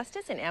Criminal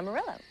Justice in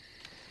Amarillo.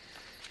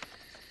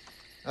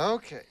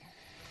 Okay.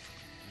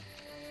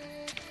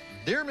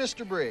 Dear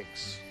Mr.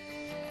 Briggs,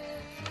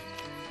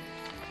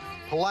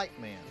 polite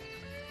man.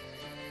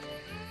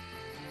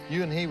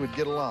 You and he would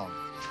get along.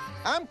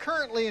 I'm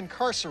currently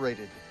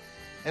incarcerated,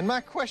 and my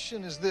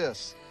question is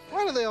this.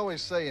 Why do they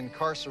always say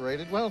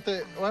incarcerated? Why don't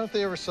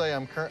they ever say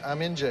I'm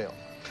in jail?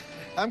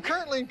 I'm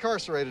currently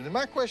incarcerated, and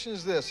my question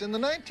is this. In the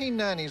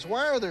 1990s,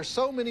 why are there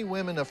so many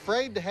women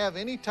afraid to have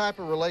any type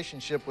of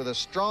relationship with a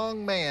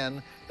strong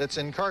man that's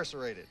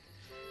incarcerated?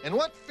 And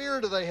what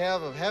fear do they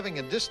have of having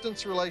a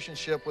distance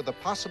relationship with the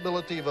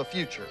possibility of a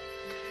future?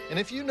 And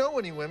if you know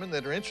any women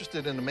that are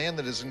interested in a man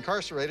that is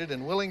incarcerated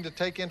and willing to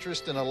take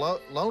interest in a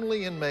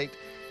lonely inmate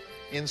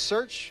in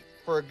search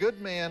for a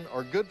good man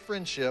or good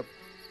friendship,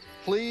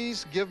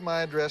 please give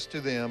my address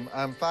to them.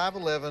 I'm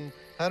 5'11",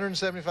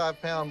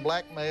 175-pound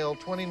black male,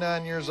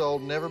 29 years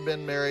old, never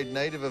been married,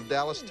 native of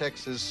Dallas,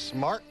 Texas,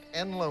 smart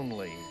and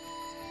lonely.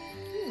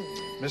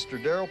 Mr.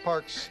 Daryl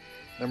Parks,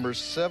 number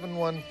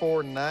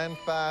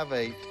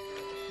 714958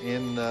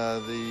 in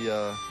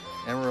the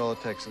Amarillo,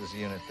 Texas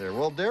unit there.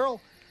 Well,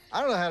 Daryl, I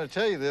don't know how to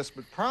tell you this,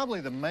 but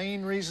probably the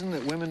main reason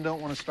that women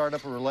don't want to start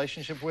up a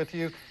relationship with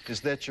you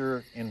is that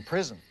you're in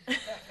prison.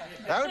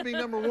 That would be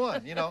number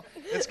one, you know.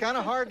 It's kind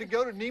of hard to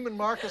go to Neiman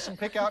Marcus and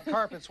pick out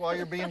carpets while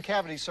you're being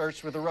cavity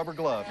searched with a rubber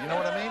glove. You know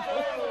what I mean?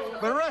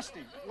 But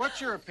Rusty,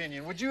 what's your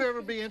opinion? Would you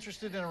ever be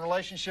interested in a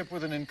relationship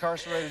with an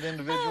incarcerated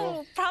individual?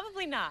 Oh,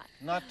 probably not.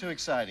 Not too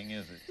exciting,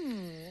 is it?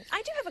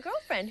 I do have a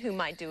girlfriend who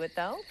might do it,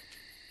 though.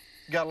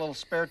 Got a little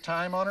spare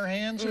time on her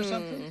hands or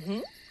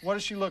something? What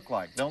does she look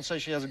like? Don't say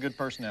she has a good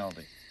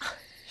personality.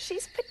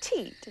 She's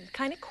petite and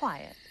kind of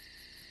quiet.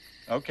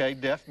 Okay,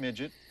 deaf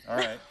midget. All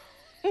right.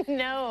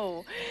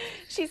 No,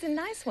 she's a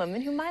nice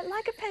woman who might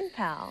like a pen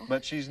pal.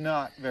 But she's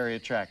not very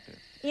attractive.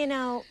 You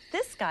know,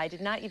 this guy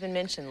did not even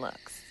mention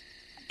looks.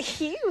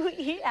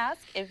 He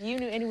asked if you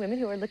knew any women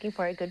who were looking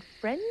for a good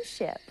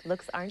friendship.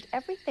 Looks aren't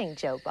everything,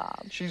 Joe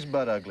Bob. She's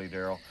butt ugly,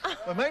 Daryl.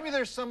 But maybe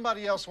there's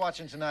somebody else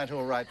watching tonight who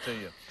will write to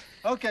you.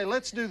 Okay,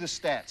 let's do the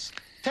stats.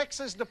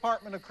 Texas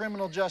Department of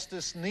Criminal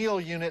Justice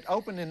Neal Unit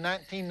opened in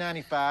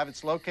 1995.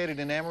 It's located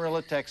in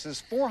Amarillo, Texas.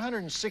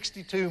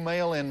 462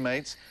 male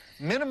inmates,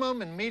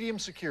 minimum and medium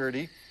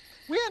security.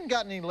 We hadn't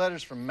gotten any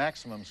letters from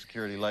maximum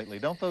security lately.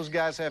 Don't those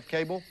guys have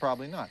cable?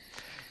 Probably not.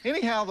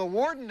 Anyhow, the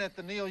warden at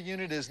the Neal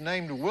Unit is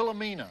named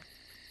Wilhelmina.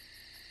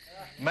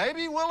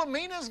 Maybe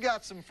Wilhelmina's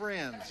got some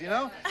friends, you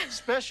know?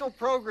 Special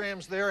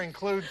programs there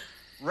include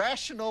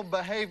rational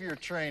behavior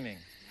training.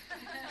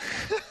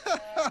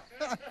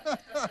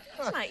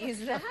 I might use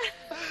that.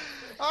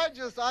 I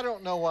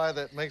don't know why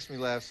that makes me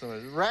laugh so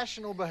much.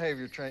 Rational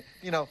behavior training.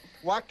 You know,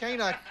 why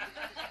can't I?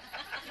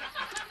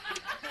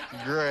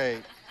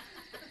 Great.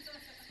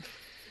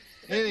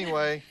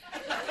 Anyway.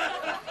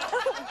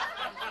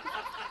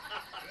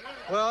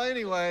 Well,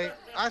 anyway,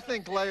 I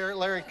think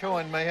Larry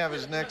Cohen may have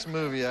his next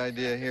movie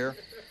idea here.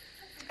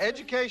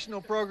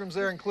 Educational programs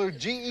there include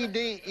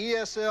GED,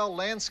 ESL,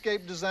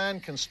 landscape design,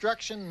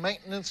 construction,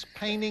 maintenance,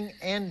 painting,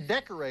 and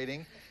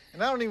decorating.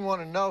 And I don't even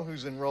want to know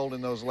who's enrolled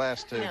in those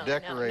last two,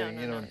 decorating,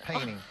 and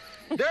painting.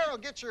 Daryl,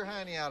 get your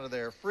hiney out of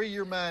there. Free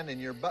your mind and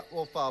your butt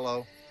will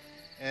follow.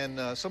 And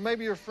so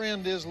maybe your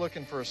friend is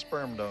looking for a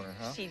sperm donor,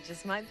 huh? She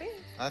just might be.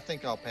 I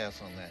think I'll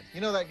pass on that. You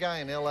know that guy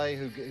in L.A.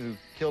 who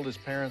killed his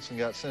parents and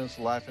got sentenced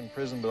to life in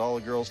prison, but all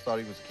the girls thought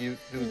he was cute?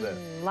 Who's that?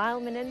 Lyle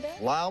Menendez?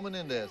 Lyle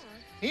Menendez.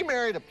 He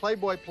married a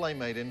Playboy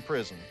playmate in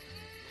prison.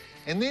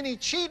 And then he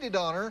cheated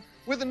on her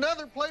with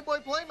another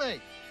Playboy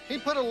playmate. He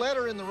put a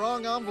letter in the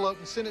wrong envelope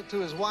and sent it to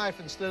his wife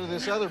instead of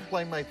this other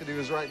playmate that he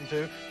was writing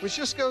to, which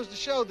just goes to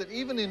show that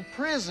even in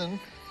prison,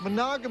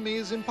 monogamy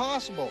is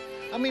impossible.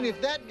 I mean,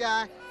 if that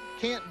guy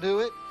can't do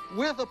it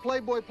with a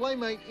Playboy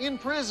playmate in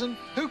prison,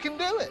 who can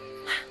do it?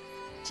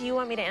 Do you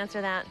want me to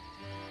answer that?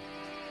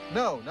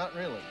 No, not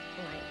really.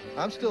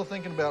 I'm still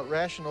thinking about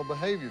rational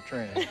behavior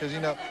training because, you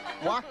know,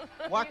 why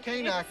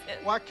can't I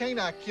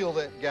kill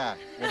that guy?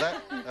 Well,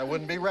 that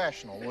wouldn't be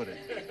rational, would it?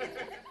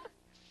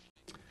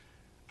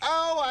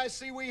 Oh, I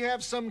see we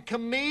have some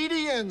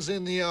comedians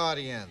in the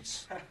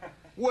audience.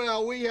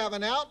 Well, we have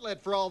an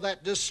outlet for all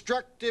that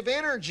destructive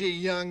energy,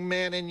 young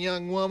man and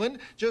young woman.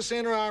 Just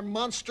enter our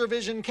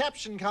MonsterVision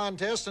caption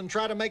contest and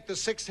try to make the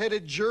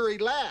six-headed jury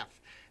laugh.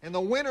 And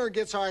the winner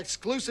gets our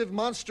exclusive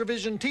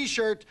MonsterVision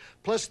t-shirt,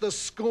 plus the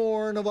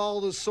scorn of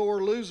all the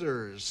sore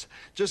losers.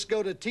 Just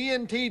go to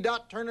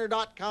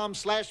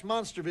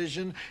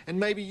tnt.turner.com/MonsterVision, and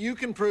maybe you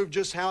can prove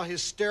just how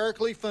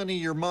hysterically funny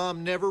your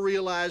mom never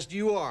realized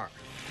you are.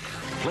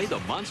 Play the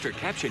Monster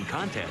Caption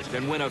Contest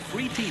and win a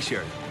free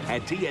t-shirt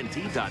at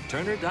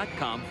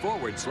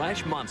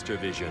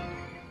tnt.turner.com/MonsterVision.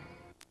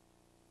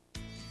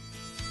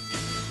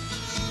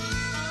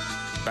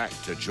 Back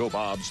to Joe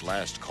Bob's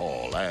Last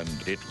Call, and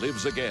it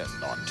lives again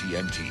on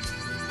TNT.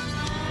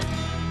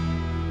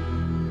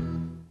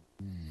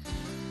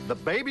 The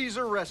babies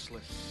are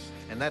restless,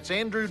 and that's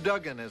Andrew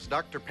Duggan as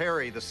Dr.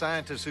 Perry, the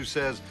scientist who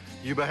says,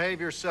 "You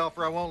behave yourself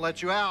or I won't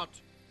let you out."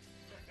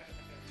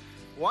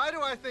 Why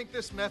do I think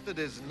this method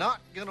is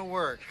not gonna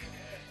work?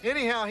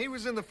 Anyhow, he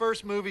was in the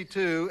first movie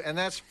too, and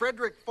that's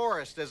Frederick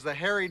Forrest as the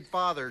harried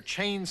father,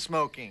 chain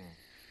smoking,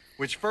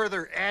 which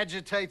further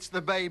agitates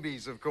the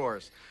babies, of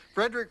course.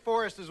 Frederick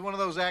Forrest is one of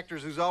those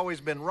actors who's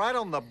always been right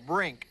on the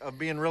brink of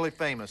being really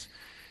famous.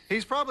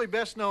 He's probably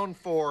best known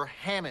for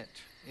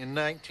Hammett in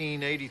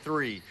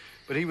 1983,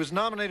 but he was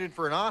nominated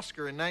for an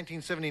Oscar in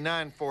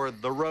 1979 for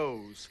The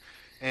Rose.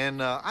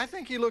 And I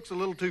think he looks a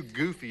little too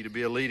goofy to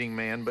be a leading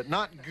man, but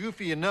not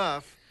goofy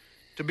enough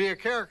to be a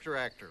character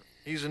actor.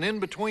 He's an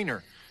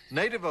in-betweener,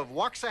 native of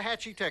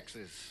Waxahachie,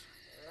 Texas,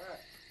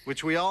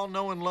 which we all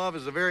know and love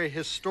as a very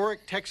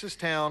historic Texas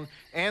town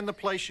and the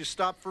place you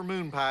stop for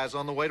moon pies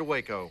on the way to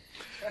Waco.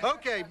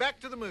 Okay, back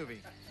to the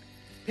movie.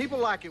 People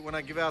like it when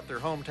I give out their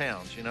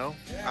hometowns, you know?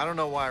 I don't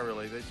know why,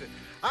 really. They say,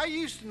 I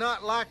used to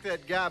not like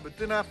that guy, but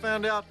then I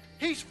found out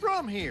he's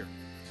from here.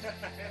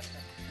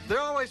 They're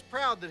always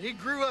proud that he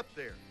grew up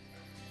there.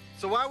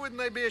 So why wouldn't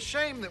they be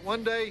ashamed that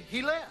one day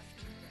he left?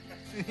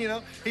 You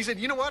know, he said,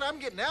 you know what, I'm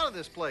getting out of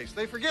this place.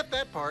 They forget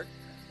that part.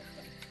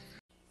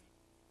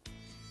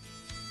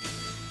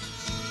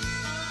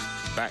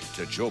 Back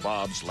to Joe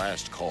Bob's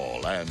Last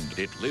Call, and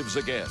it lives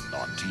again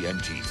on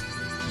TNT.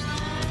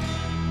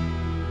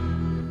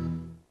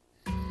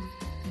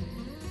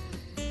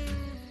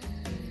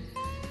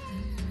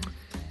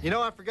 You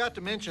know, I forgot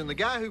to mention, the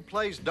guy who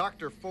plays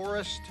Dr.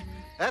 Forrest,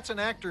 that's an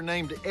actor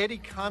named Eddie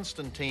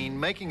Constantine,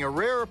 making a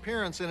rare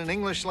appearance in an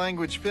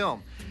English-language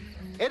film.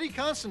 Eddie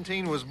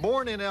Constantine was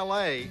born in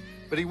L.A.,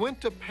 but he went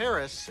to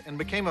Paris and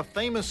became a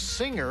famous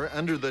singer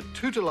under the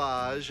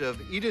tutelage of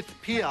Edith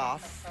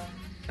Piaf.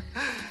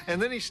 And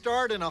then he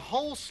starred in a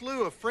whole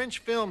slew of French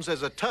films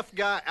as a tough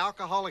guy,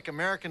 alcoholic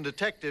American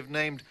detective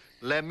named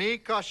L'Ami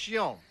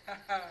Caution.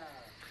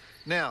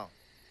 Now,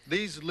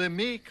 these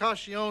L'Ami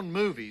Caution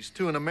movies,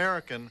 to an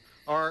American,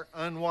 are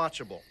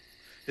unwatchable.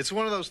 It's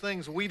one of those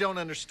things we don't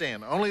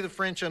understand. Only the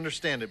French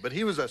understand it. But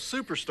he was a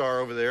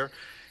superstar over there,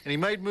 and he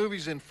made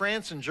movies in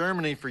France and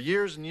Germany for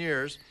years and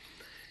years.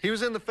 He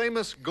was in the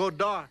famous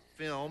Godard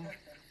film,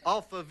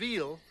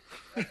 Alphaville.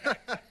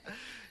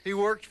 He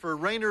worked for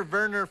Rainer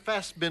Werner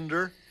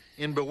Fassbinder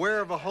in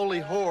Beware of a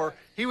Holy Whore.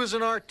 He was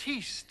an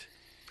artiste.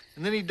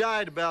 And then he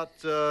died about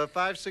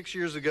 5-6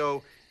 years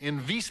ago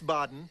in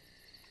Wiesbaden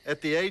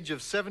at the age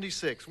of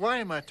 76. Why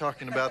am I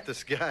talking about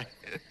this guy?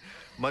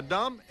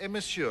 Madame et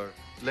Monsieur,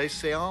 les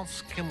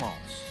séances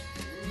commencent.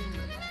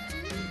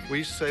 We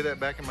used to say that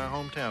back in my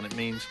hometown. It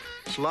means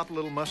slop a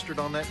little mustard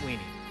on that weenie.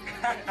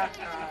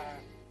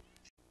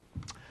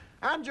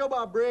 I'm Joe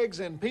Bob Briggs,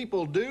 and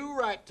people do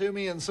write to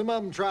me, and some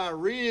of them try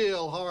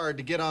real hard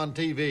to get on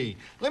TV.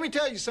 Let me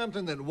tell you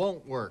something that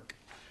won't work.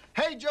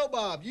 Hey, Joe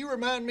Bob, you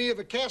remind me of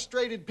a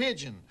castrated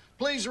pigeon.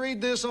 Please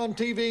read this on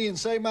TV and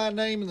say my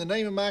name and the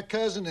name of my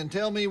cousin and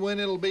tell me when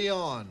it'll be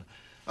on.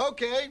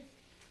 Okay,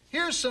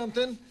 here's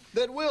something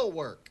that will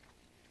work.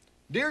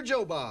 Dear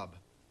Joe Bob,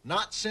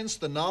 not since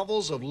the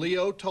novels of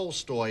Leo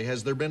Tolstoy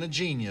has there been a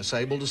genius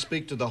able to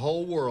speak to the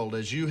whole world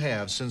as you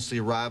have since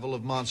the arrival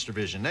of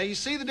MonsterVision. Now, you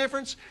see the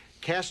difference?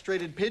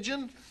 Castrated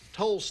pigeon,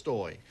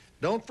 Tolstoy.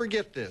 Don't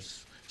forget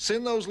this.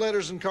 Send those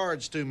letters and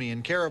cards to me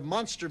in care of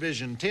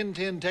MonsterVision,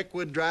 1010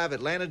 Techwood Drive,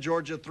 Atlanta,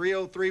 Georgia,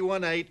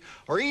 30318,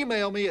 or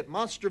email me at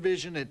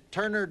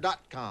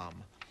monstervision@turner.com.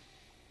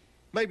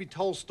 Maybe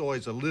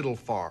Tolstoy's a little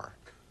far.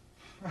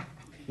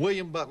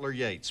 William Butler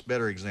Yeats,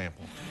 better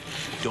example.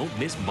 Don't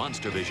miss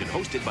MonsterVision,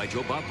 hosted by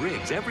Joe Bob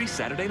Briggs, every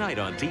Saturday night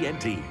on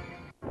TNT.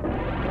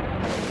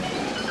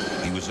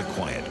 He was a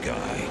quiet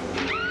guy,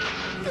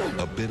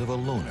 a bit of a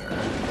loner,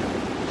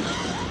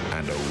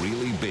 and a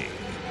really big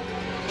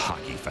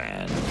hockey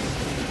fan.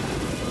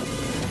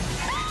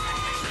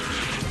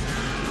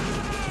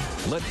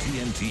 Let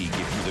TNT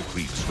give you the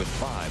creeps with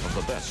 5 of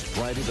the best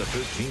Friday the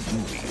 13th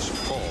movies,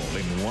 all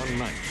in one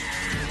night.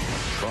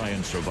 Try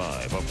and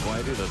survive a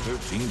Friday the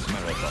 13th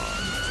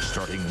marathon,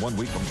 starting 1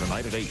 week from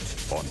tonight at 8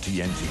 on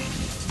TNT.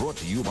 Brought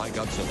to you by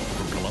Godzilla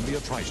from Columbia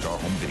TriStar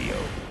Home Video.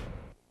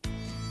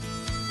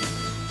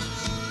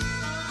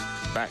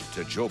 Back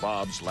to Joe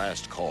Bob's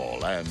Last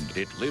Call, and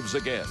it lives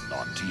again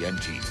on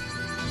TNT.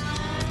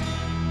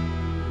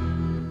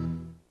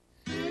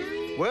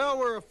 Well,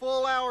 we're a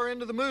full hour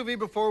into the movie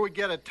before we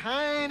get a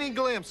tiny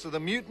glimpse of the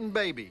mutant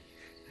baby.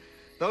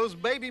 Those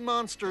baby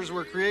monsters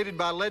were created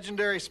by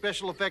legendary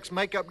special effects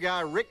makeup guy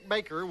Rick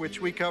Baker,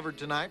 which we covered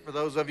tonight for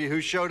those of you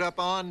who showed up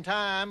on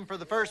time for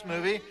the first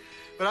movie.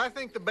 But I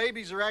think the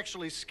babies are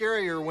actually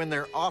scarier when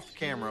they're off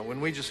camera, when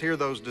we just hear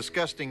those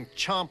disgusting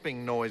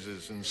chomping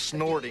noises and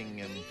snorting,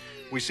 and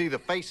we see the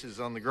faces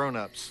on the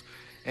grown-ups.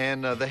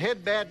 And the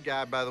head bad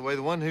guy, by the way,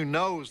 the one who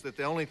knows that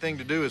the only thing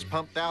to do is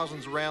pump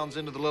thousands of rounds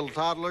into the little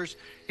toddlers,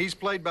 he's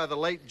played by the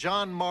late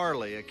John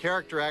Marley, a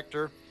character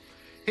actor.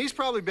 He's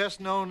probably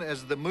best known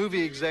as the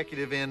movie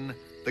executive in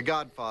The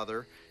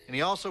Godfather, and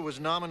he also was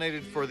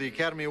nominated for the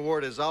Academy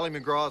Award as Ollie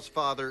McGraw's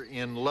father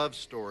in Love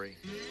Story.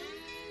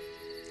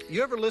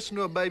 You ever listen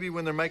to a baby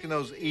when they're making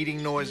those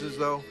eating noises,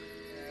 though?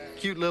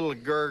 Cute little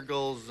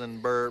gurgles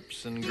and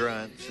burps and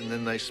grunts, and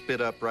then they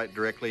spit up right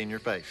directly in your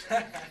face.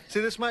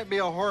 See, this might be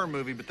a horror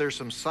movie, but there's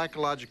some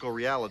psychological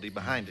reality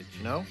behind it,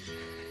 you know?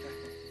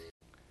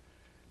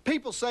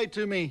 People say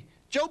to me,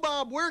 Joe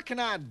Bob, where can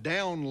I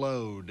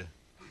download?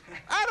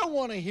 I don't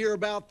want to hear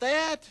about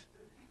that.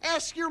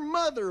 Ask your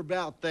mother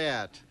about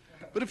that.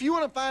 But if you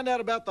want to find out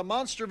about the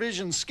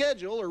MonsterVision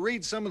schedule or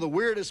read some of the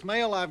weirdest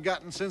mail I've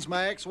gotten since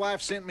my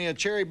ex-wife sent me a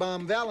cherry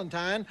bomb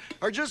Valentine,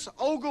 or just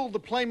ogle the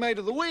Playmate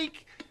of the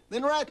Week,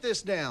 then write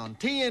this down,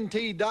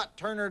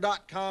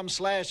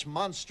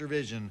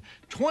 tnt.turner.com/MonsterVision.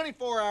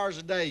 24 hours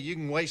a day, you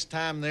can waste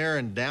time there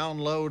and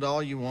download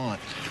all you want.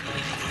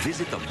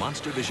 Visit the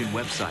MonsterVision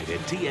website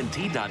at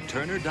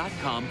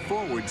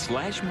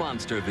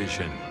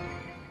tnt.turner.com/MonsterVision.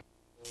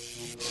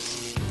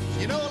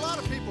 You know, a lot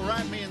of people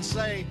write me and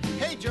say,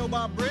 hey, Joe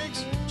Bob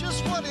Briggs,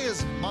 just what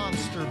is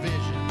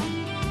MonsterVision?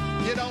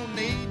 You don't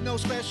need no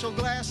special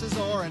glasses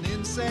or an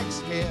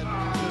insect's head,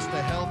 just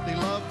a healthy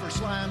love for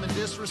slime and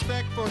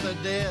disrespect for the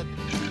dead.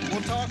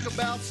 We'll talk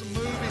about some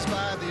movies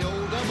by the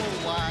old double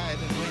wide,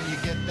 and when you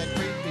get that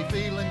creepy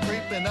feeling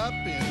creeping up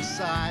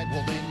inside,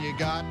 well, then you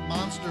got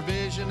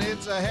MonsterVision.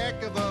 It's a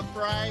heck of a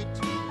fright.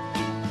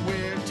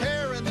 We're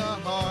tearing the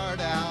heart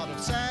out of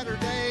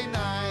Saturday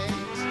night.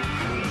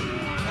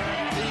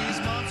 These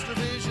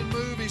MonsterVision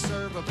movies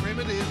serve a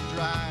primitive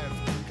drive,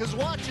 'cause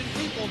watching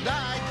people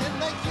die can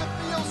make you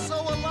feel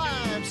so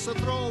alive. So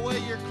throw away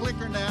your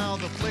clicker now,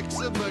 the flicks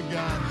have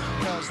begun,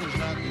 'cause there's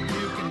nothing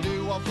you can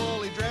do while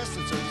fully dressed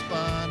that's as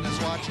fun as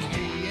watching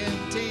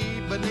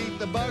TNT beneath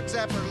the bug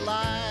zapper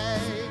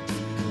light.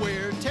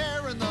 We're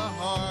tearing the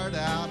heart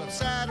out of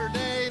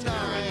Saturday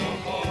night.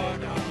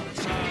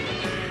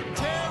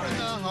 Tearing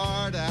the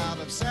heart out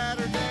of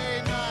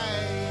Saturday night.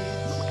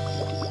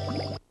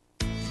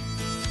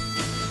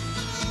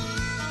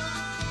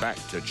 Back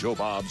to Joe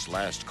Bob's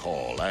Last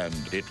Call, and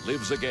it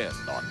lives again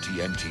on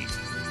TNT.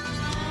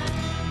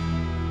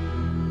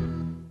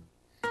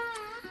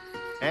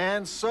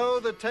 And so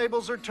the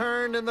tables are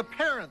turned and the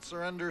parents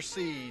are under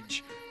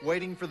siege,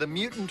 waiting for the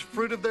mutant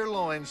fruit of their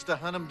loins to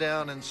hunt them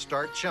down and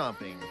start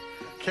chomping.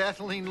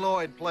 Kathleen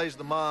Lloyd plays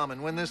the mom,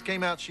 and when this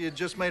came out, she had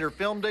just made her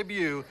film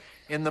debut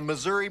in The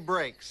Missouri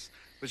Breaks.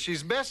 But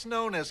she's best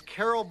known as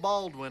Carol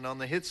Baldwin on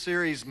the hit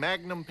series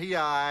Magnum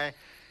P.I.,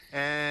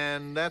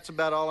 and that's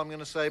about all I'm going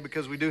to say,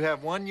 because we do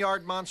have one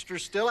yard monster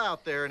still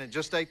out there, and it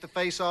just ate the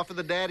face off of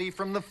the daddy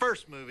from the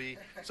first movie.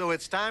 So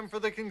it's time for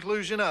the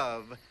conclusion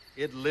of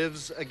It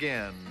Lives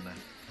Again.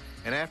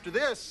 And after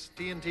this,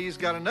 TNT's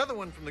got another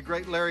one from the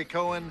great Larry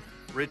Cohen,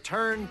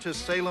 Return to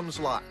Salem's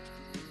Lot.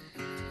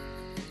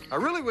 I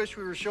really wish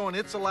we were showing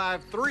It's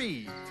Alive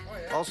 3,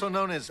 also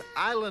known as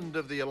Island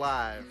of the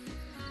Alive,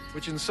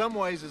 which in some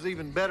ways is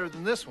even better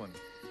than this one.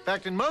 In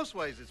fact, in most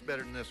ways, it's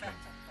better than this one.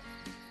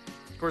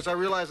 Of course, I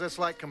realize that's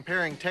like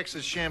comparing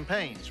Texas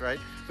champagnes, right?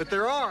 But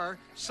there are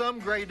some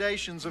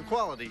gradations of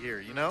quality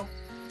here, you know?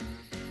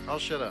 I'll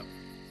shut up.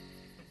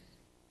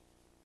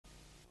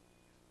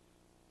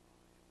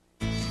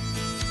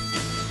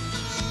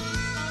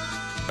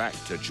 Back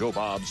to Joe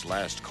Bob's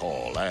Last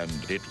Call and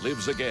It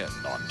Lives Again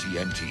on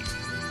TNT.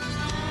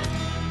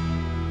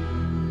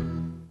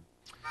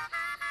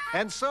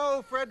 And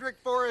so Frederick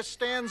Forrest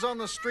stands on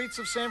the streets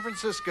of San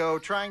Francisco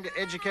trying to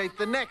educate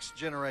the next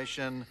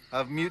generation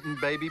of mutant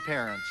baby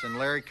parents. And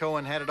Larry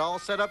Cohen had it all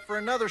set up for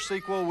another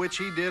sequel, which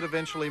he did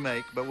eventually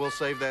make, but we'll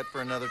save that for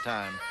another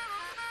time.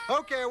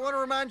 Okay, I want to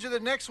remind you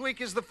that next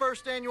week is the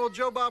first annual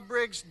Joe Bob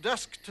Briggs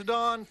Dusk to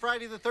Dawn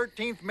Friday the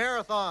 13th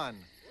Marathon,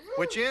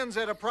 which ends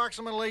at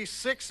approximately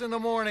 6 in the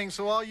morning.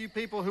 So all you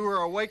people who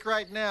are awake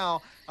right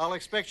now, I'll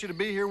expect you to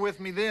be here with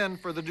me then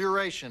for the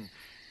duration.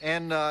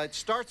 And it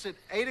starts at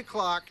 8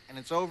 o'clock and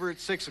it's over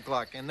at 6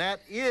 o'clock. And that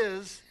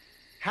is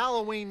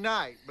Halloween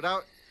night.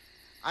 But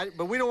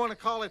we don't want to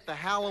call it the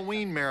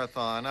Halloween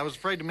Marathon. I was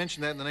afraid to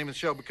mention that in the name of the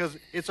show because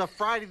it's a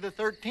Friday the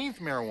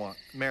 13th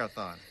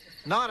marathon,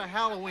 not a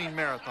Halloween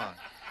marathon.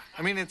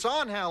 I mean, it's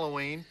on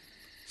Halloween,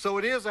 so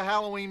it is a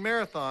Halloween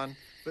marathon.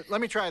 But let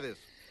me try this.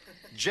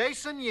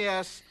 Jason,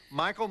 yes.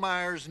 Michael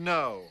Myers,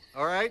 no.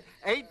 All right?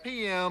 8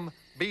 p.m.,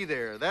 be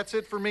there. That's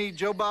it for me,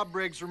 Joe Bob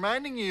Briggs,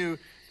 reminding you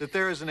that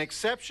there is an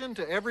exception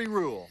to every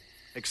rule,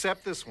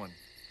 except this one.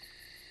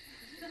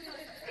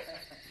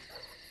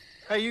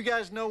 Hey, you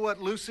guys know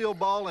what Lucille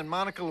Ball and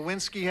Monica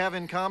Lewinsky have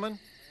in common?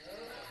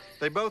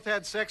 They both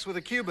had sex with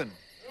a Cuban.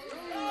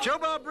 Joe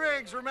Bob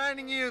Briggs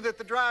reminding you that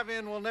the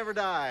drive-in will never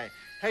die.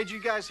 Hey, did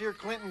you guys hear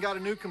Clinton got a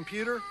new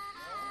computer?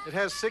 It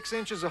has 6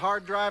 inches of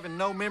hard drive and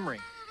no memory.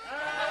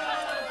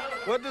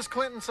 What does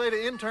Clinton say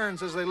to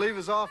interns as they leave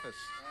his office?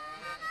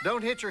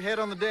 Don't hit your head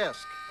on the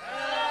desk.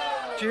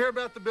 Did you hear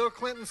about the Bill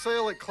Clinton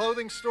sale at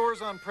clothing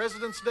stores on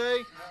President's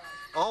Day?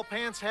 All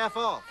pants half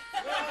off.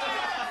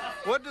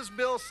 What does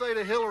Bill say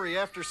to Hillary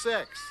after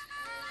sex?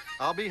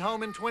 I'll be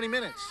home in 20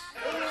 minutes.